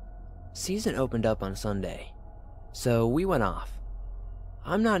counting. Season opened up on Sunday, so we went off.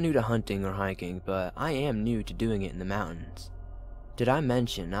 I'm not new to hunting or hiking, but I am new to doing it in the mountains. Did I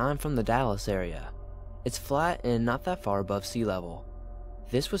mention I'm from the Dallas area? It's flat and not that far above sea level.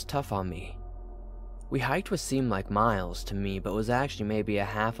 This was tough on me. We hiked what seemed like miles to me, but was actually maybe a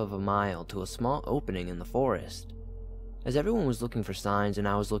half of a mile to a small opening in the forest. As everyone was looking for signs and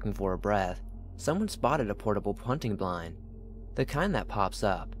I was looking for a breath, someone spotted a portable hunting blind, the kind that pops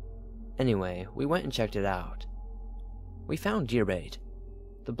up. Anyway, we went and checked it out. We found deer bait.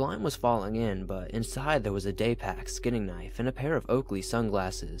 The blind was falling in, but inside there was a day pack, skinning knife, and a pair of Oakley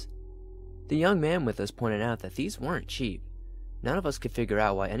sunglasses. The young man with us pointed out that these weren't cheap. None of us could figure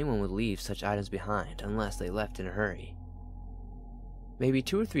out why anyone would leave such items behind unless they left in a hurry. Maybe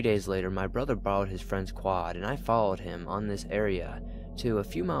 2 or 3 days later, my brother borrowed his friend's quad and I followed him on this area to a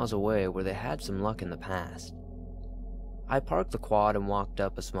few miles away where they had some luck in the past. I parked the quad and walked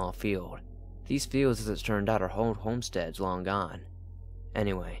up a small field. These fields, as it turned out, are old homesteads long gone.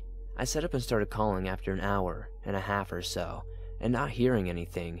 Anyway, I set up and started calling after an hour and a half or so, and not hearing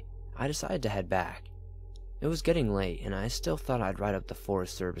anything, I decided to head back. It was getting late, and I still thought I'd ride up the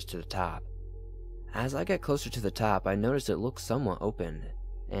Forest Service to the top. As I got closer to the top, I noticed it looked somewhat open,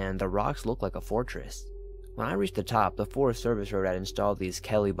 and the rocks looked like a fortress. When I reached the top, the Forest Service Road had installed these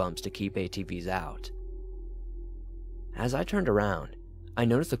Kelly bumps to keep ATVs out. As I turned around, I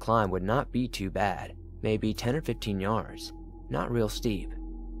noticed the climb would not be too bad, maybe 10 or 15 yards, not real steep.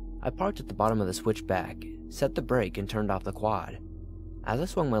 I parked at the bottom of the switchback, set the brake, and turned off the quad. As I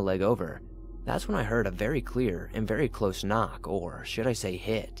swung my leg over, that's when I heard a very clear and very close knock, or should I say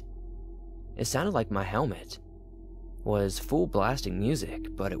hit. It sounded like my helmet was full blasting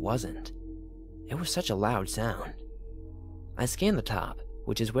music, but it wasn't. It was such a loud sound. I scanned the top,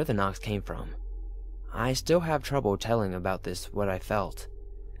 which is where the knocks came from. I still have trouble telling about this what I felt.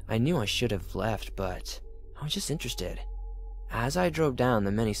 I knew I should have left, but I was just interested. As I drove down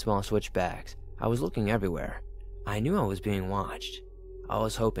the many small switchbacks, I was looking everywhere. I knew I was being watched. I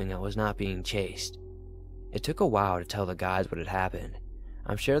was hoping I was not being chased. It took a while to tell the guys what had happened.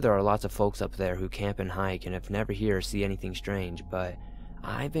 I'm sure there are lots of folks up there who camp and hike and have never heard or see anything strange, but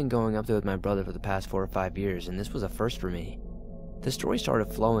I've been going up there with my brother for the past 4 or 5 years, and this was a first for me. The story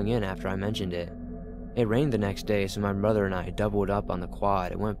started flowing in after I mentioned it. It rained the next day, so my brother and I doubled up on the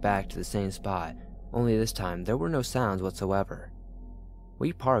quad and went back to the same spot, only this time there were no sounds whatsoever.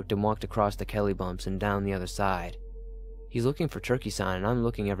 We parked and walked across the Kelly bumps and down the other side. He's looking for turkey sign and I'm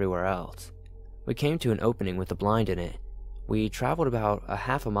looking everywhere else. We came to an opening with a blind in it. We traveled about a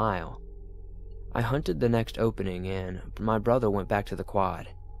half a mile. I hunted the next opening and my brother went back to the quad.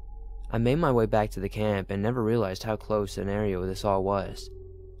 I made my way back to the camp and never realized how close an area this all was.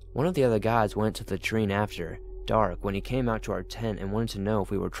 One of the other guys went to the latrine after dark when he came out to our tent and wanted to know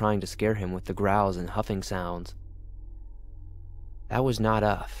if we were trying to scare him with the growls and huffing sounds. That was not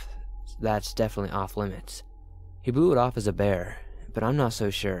us. That's definitely off limits. He blew it off as a bear, but I'm not so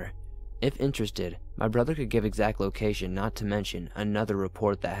sure. If interested, my brother could give exact location, not to mention another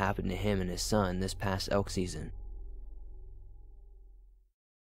report that happened to him and his son this past elk season.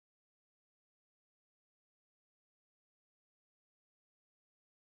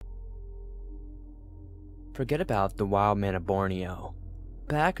 Forget about the wild man of Borneo.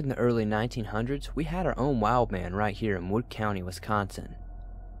 Back in the early 1900s, we had our own wild man right here in Wood County, Wisconsin.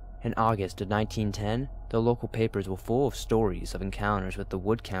 In August of 1910, the local papers were full of stories of encounters with the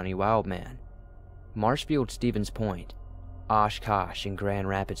Wood County wild man. Marshfield, Stevens Point, Oshkosh, and Grand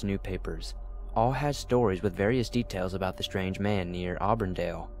Rapids newspapers all had stories with various details about the strange man near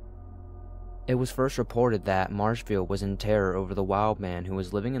Auburndale. It was first reported that Marshfield was in terror over the wild man who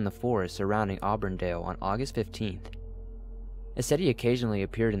was living in the forest surrounding Auburndale on August 15th. It said he occasionally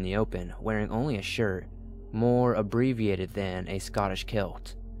appeared in the open, wearing only a shirt, more abbreviated than a Scottish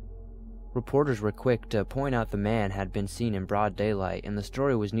kilt. Reporters were quick to point out the man had been seen in broad daylight and the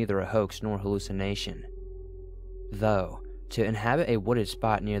story was neither a hoax nor hallucination. Though, to inhabit a wooded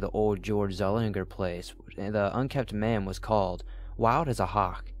spot near the old George Zollinger place, the unkept man was called wild as a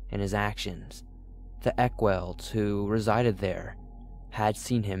hawk in his actions. The Eckwelds, who resided there, had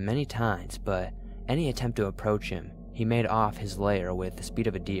seen him many times, but any attempt to approach him, he made off his lair with the speed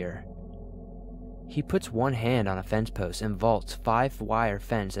of a deer. He puts one hand on a fence post and vaults 5-wire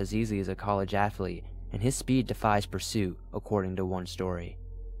fence as easily as a college athlete, and his speed defies pursuit, according to one story.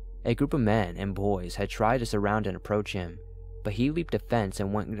 A group of men and boys had tried to surround and approach him, but he leaped a fence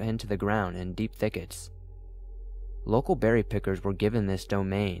and went into the ground in deep thickets. Local berry pickers were given this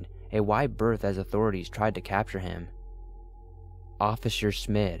domain a wide berth as authorities tried to capture him. Officers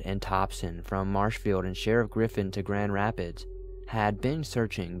Schmidt and Thompson from Marshfield and Sheriff Griffin to Grand Rapids had been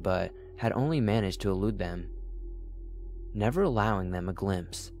searching but had only managed to elude them, never allowing them a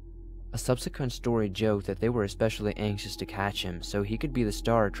glimpse. A subsequent story joked that they were especially anxious to catch him so he could be the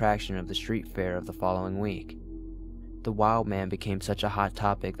star attraction of the street fair of the following week. The wild man became such a hot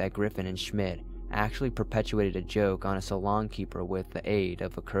topic that Griffin and Schmidt actually perpetuated a joke on a salon keeper with the aid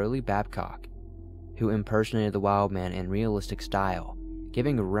of a Curly Babcock, who impersonated the wild man in realistic style,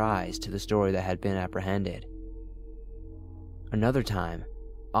 giving rise to the story that had been apprehended. Another time,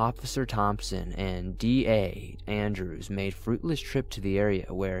 Officer Thompson and D.A. Andrews made fruitless trip to the area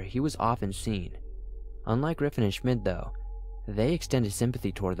where he was often seen. Unlike Griffin and Schmidt, though, they extended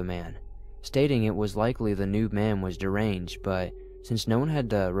sympathy toward the man, stating it was likely the new man was deranged, but since no one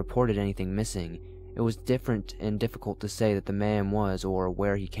had reported anything missing, it was different and difficult to say that the man was or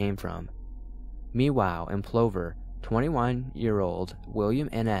where he came from. Meanwhile, in Plover, 21-year-old William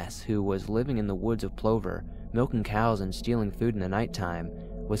N.S., who was living in the woods of Plover, milking cows and stealing food in the nighttime,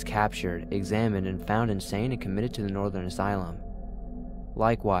 was captured, examined, and found insane and committed to the Northern Asylum.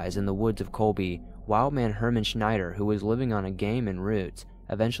 Likewise, in the woods of Colby, wildman Herman Schneider, who was living on a game and roots,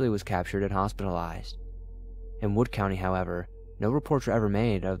 eventually was captured and hospitalized. In Wood County, however, no reports were ever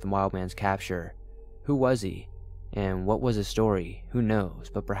made of the wildman's capture. Who was he? And what was his story? Who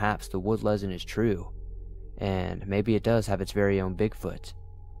knows, but perhaps the wood legend is true. And maybe it does have its very own Bigfoot,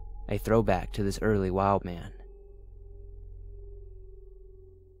 a throwback to this early wild man.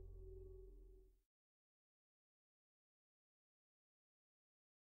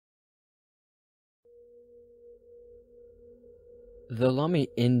 The Lummi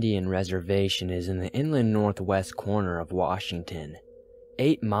Indian Reservation is in the inland northwest corner of Washington,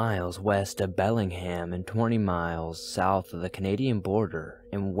 8 miles west of Bellingham and 20 miles south of the Canadian border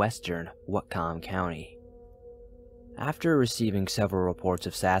in western Whatcom County. After receiving several reports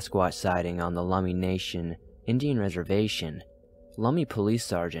of Sasquatch sighting on the Lummi Nation Indian Reservation, Lummi Police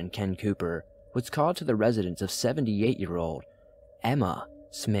Sergeant Ken Cooper was called to the residence of 78-year-old Emma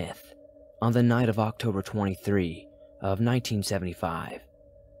Smith on the night of October 23 of 1975.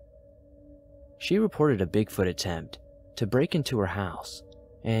 She reported a Bigfoot attempt to break into her house,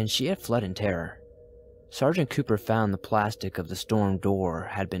 and she had fled in terror. Sergeant Cooper found the plastic of the storm door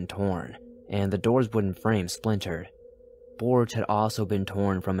had been torn, and the door's wooden frame splintered. Boards had also been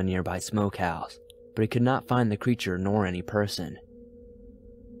torn from a nearby smokehouse, but he could not find the creature nor any person.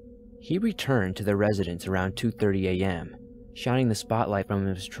 He returned to the residence around 2:30 a.m., shining the spotlight from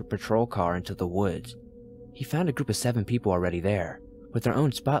his patrol car into the woods. He found a group of 7 people already there, with their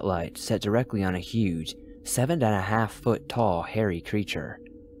own spotlight set directly on a huge, 7.5-foot tall, hairy creature.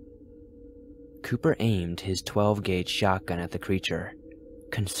 Cooper aimed his 12-gauge shotgun at the creature.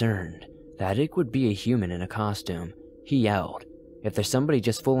 Concerned that it would be a human in a costume, he yelled, "If there's somebody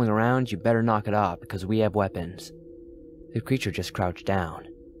just fooling around, you better knock it off because we have weapons." The creature just crouched down.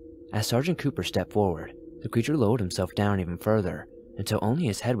 As Sergeant Cooper stepped forward, the creature lowered himself down even further until only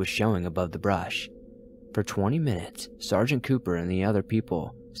his head was showing above the brush. For 20 minutes, Sergeant Cooper and the other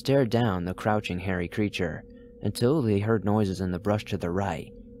people stared down the crouching, hairy creature until they heard noises in the brush to the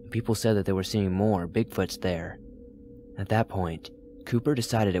right, and people said that they were seeing more Bigfoots there. At that point, Cooper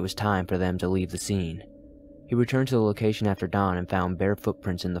decided it was time for them to leave the scene. He returned to the location after dawn and found bare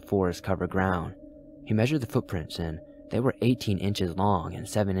footprints in the forest-covered ground. He measured the footprints and they were 18 inches long and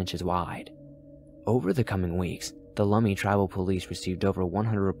 7 inches wide. Over the coming weeks, the Lummi Tribal Police received over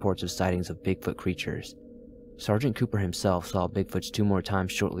 100 reports of sightings of Bigfoot creatures. Sergeant Cooper himself saw Bigfoots 2 more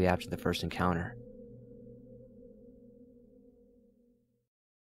times shortly after the first encounter.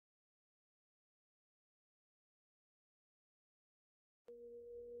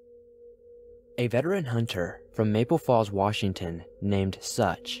 A veteran hunter from Maple Falls, Washington, named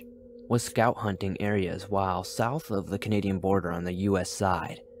Such, was scout hunting areas while south of the Canadian border on the US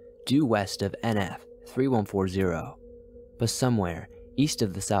side, due west of NF 3140, but somewhere east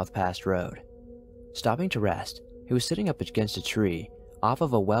of the South Pass Road. Stopping to rest, he was sitting up against a tree off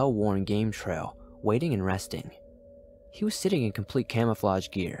of a well-worn game trail, waiting and resting. He was sitting in complete camouflage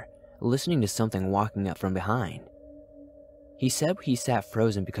gear, listening to something walking up from behind. He said he sat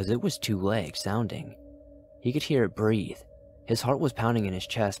frozen because it was two-legged sounding. He could hear it breathe. His heart was pounding in his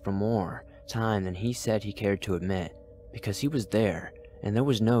chest for more time than he said he cared to admit, because he was there and there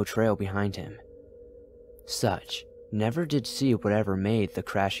was no trail behind him. Such never did see whatever made the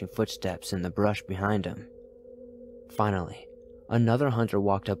crashing footsteps in the brush behind him. Finally, another hunter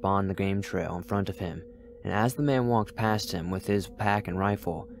walked up on the game trail in front of him, and as the man walked past him with his pack and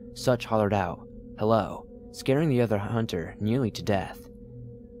rifle, Such hollered out, "Hello," scaring the other hunter nearly to death.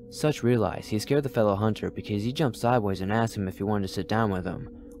 Such realized he scared the fellow hunter because he jumped sideways and asked him if he wanted to sit down with him,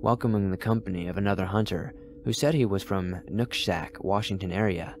 welcoming the company of another hunter who said he was from Nooksack, Washington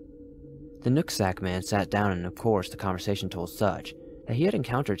area. The Nooksack man sat down, and of course the conversation told Such that he had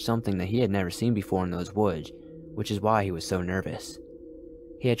encountered something that he had never seen before in those woods, which is why he was so nervous.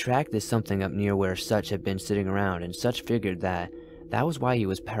 He had tracked this something up near where Such had been sitting around, and Such figured that was why he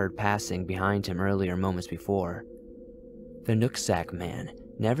was heard passing behind him earlier moments before. The Nooksack man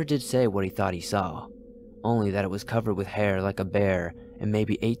never did say what he thought he saw, only that it was covered with hair like a bear and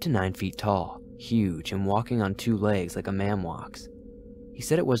maybe 8 to 9 feet tall, huge, and walking on 2 legs like a man walks. He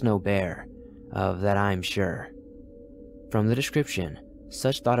said it was no bear, of that I'm sure. From the description,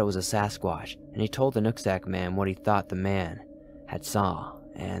 Such thought it was a Sasquatch, and he told the Nooksack man what he thought the man had saw,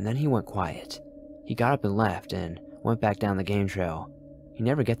 and then he went quiet. He got up and left, and went back down the game trail. He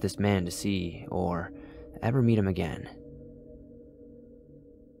never get this man to see, or ever meet him again.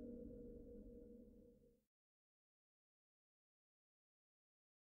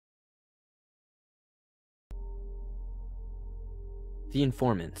 The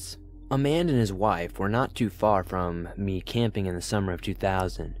informants. A man and his wife were not too far from me camping in the summer of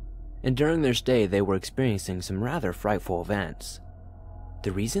 2000, and during their stay they were experiencing some rather frightful events.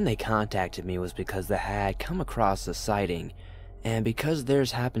 The reason they contacted me was because they had come across a sighting, and because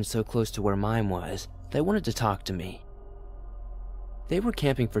theirs happened so close to where mine was, they wanted to talk to me. They were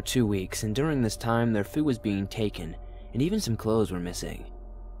camping for 2 weeks, and during this time their food was being taken, and even some clothes were missing.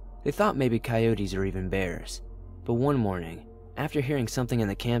 They thought maybe coyotes or even bears, but one morning, after hearing something in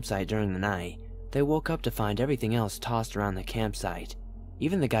the campsite during the night, they woke up to find everything else tossed around the campsite.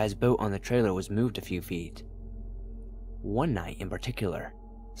 Even the guy's boat on the trailer was moved a few feet. One night in particular,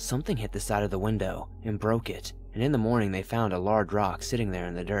 something hit the side of the window and broke it, and in the morning they found a large rock sitting there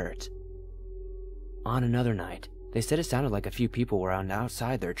in the dirt. On another night, they said it sounded like a few people were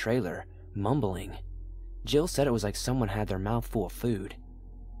outside their trailer, mumbling. Jill said it was like someone had their mouth full of food.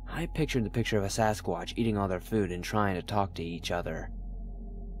 I pictured the picture of a Sasquatch eating all their food and trying to talk to each other.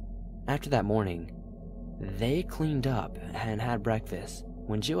 After that morning, they cleaned up and had breakfast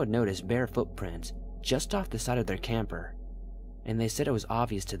when Jill had noticed bare footprints just off the side of their camper, and they said it was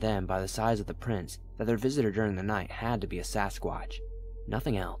obvious to them by the size of the prints that their visitor during the night had to be a Sasquatch,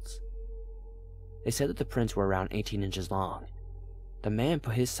 nothing else. They said that the prints were around 18 inches long. The man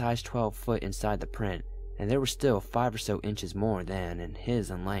put his size 12 foot inside the print, and there were still 5 or so inches more than in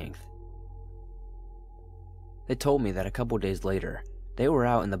his in length. They told me that a couple days later, they were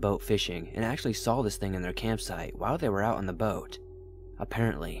out in the boat fishing and actually saw this thing in their campsite while they were out on the boat.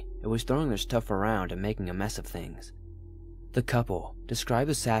 Apparently, it was throwing their stuff around and making a mess of things. The couple described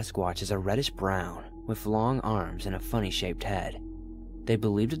the Sasquatch as a reddish brown with long arms and a funny shaped head. They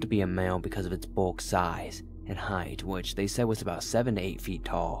believed it to be a male because of its bulk size and height, which they said was about 7 to 8 feet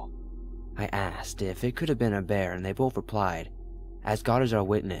tall. I asked if it could have been a bear, and they both replied, "As God is our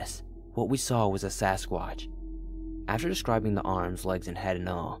witness, what we saw was a Sasquatch." After describing the arms, legs, and head and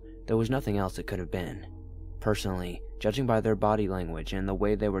all, there was nothing else it could have been. Personally, judging by their body language and the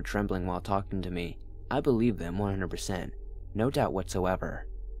way they were trembling while talking to me, I believe them 100%, no doubt whatsoever.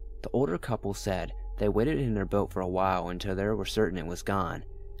 The older couple said they waited in their boat for a while until they were certain it was gone,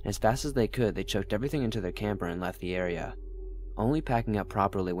 and as fast as they could, they chucked everything into their camper and left the area, only packing up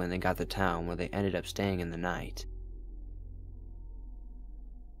properly when they got to town, where they ended up staying in the night.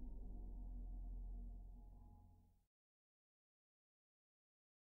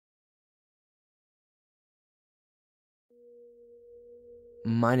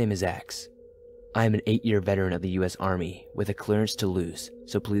 My name is X. I am an 8-year veteran of the US Army with a clearance to loose,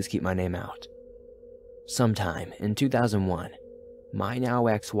 so please keep my name out. Sometime in 2001, my now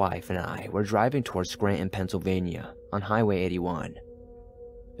ex-wife and I were driving towards Scranton, Pennsylvania on Highway 81.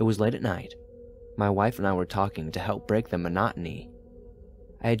 It was late at night. My wife and I were talking to help break the monotony.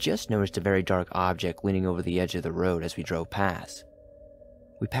 I had just noticed a very dark object leaning over the edge of the road as we drove past.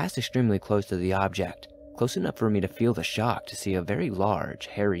 We passed extremely close to the object, close enough for me to feel the shock to see a very large,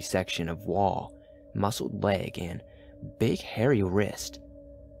 hairy section of wall, muscled leg, and big hairy wrist,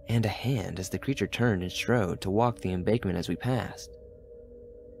 and a hand as the creature turned and strode to walk the embankment as we passed.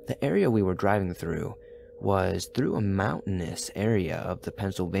 The area we were driving through was through a mountainous area of the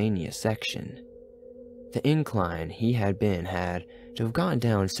Pennsylvania section. The incline he had been had to have gone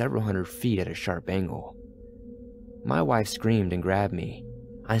down several hundred feet at a sharp angle. My wife screamed and grabbed me.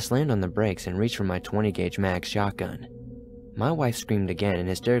 I slammed on the brakes and reached for my 20-gauge mag shotgun. My wife screamed again and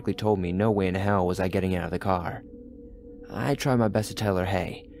hysterically told me no way in hell was I getting out of the car. I tried my best to tell her,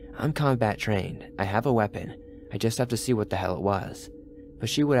 "Hey, I'm combat trained, I have a weapon, I just have to see what the hell it was." But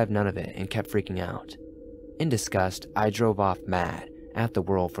she would have none of it and kept freaking out. In disgust, I drove off mad at the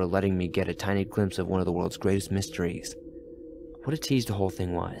world for letting me get a tiny glimpse of one of the world's greatest mysteries. What a tease the whole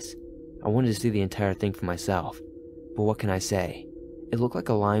thing was. I wanted to see the entire thing for myself, but what can I say? It looked like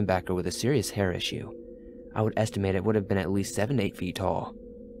a linebacker with a serious hair issue. I would estimate it would have been at least 7 to 8 feet tall.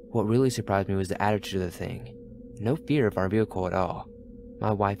 What really surprised me was the attitude of the thing. No fear of our vehicle at all.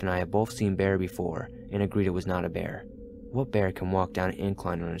 My wife and I had both seen bear before and agreed it was not a bear. What bear can walk down an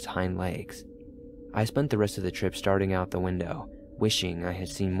incline on its hind legs? I spent the rest of the trip starting out the window, wishing I had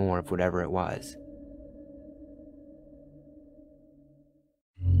seen more of whatever it was.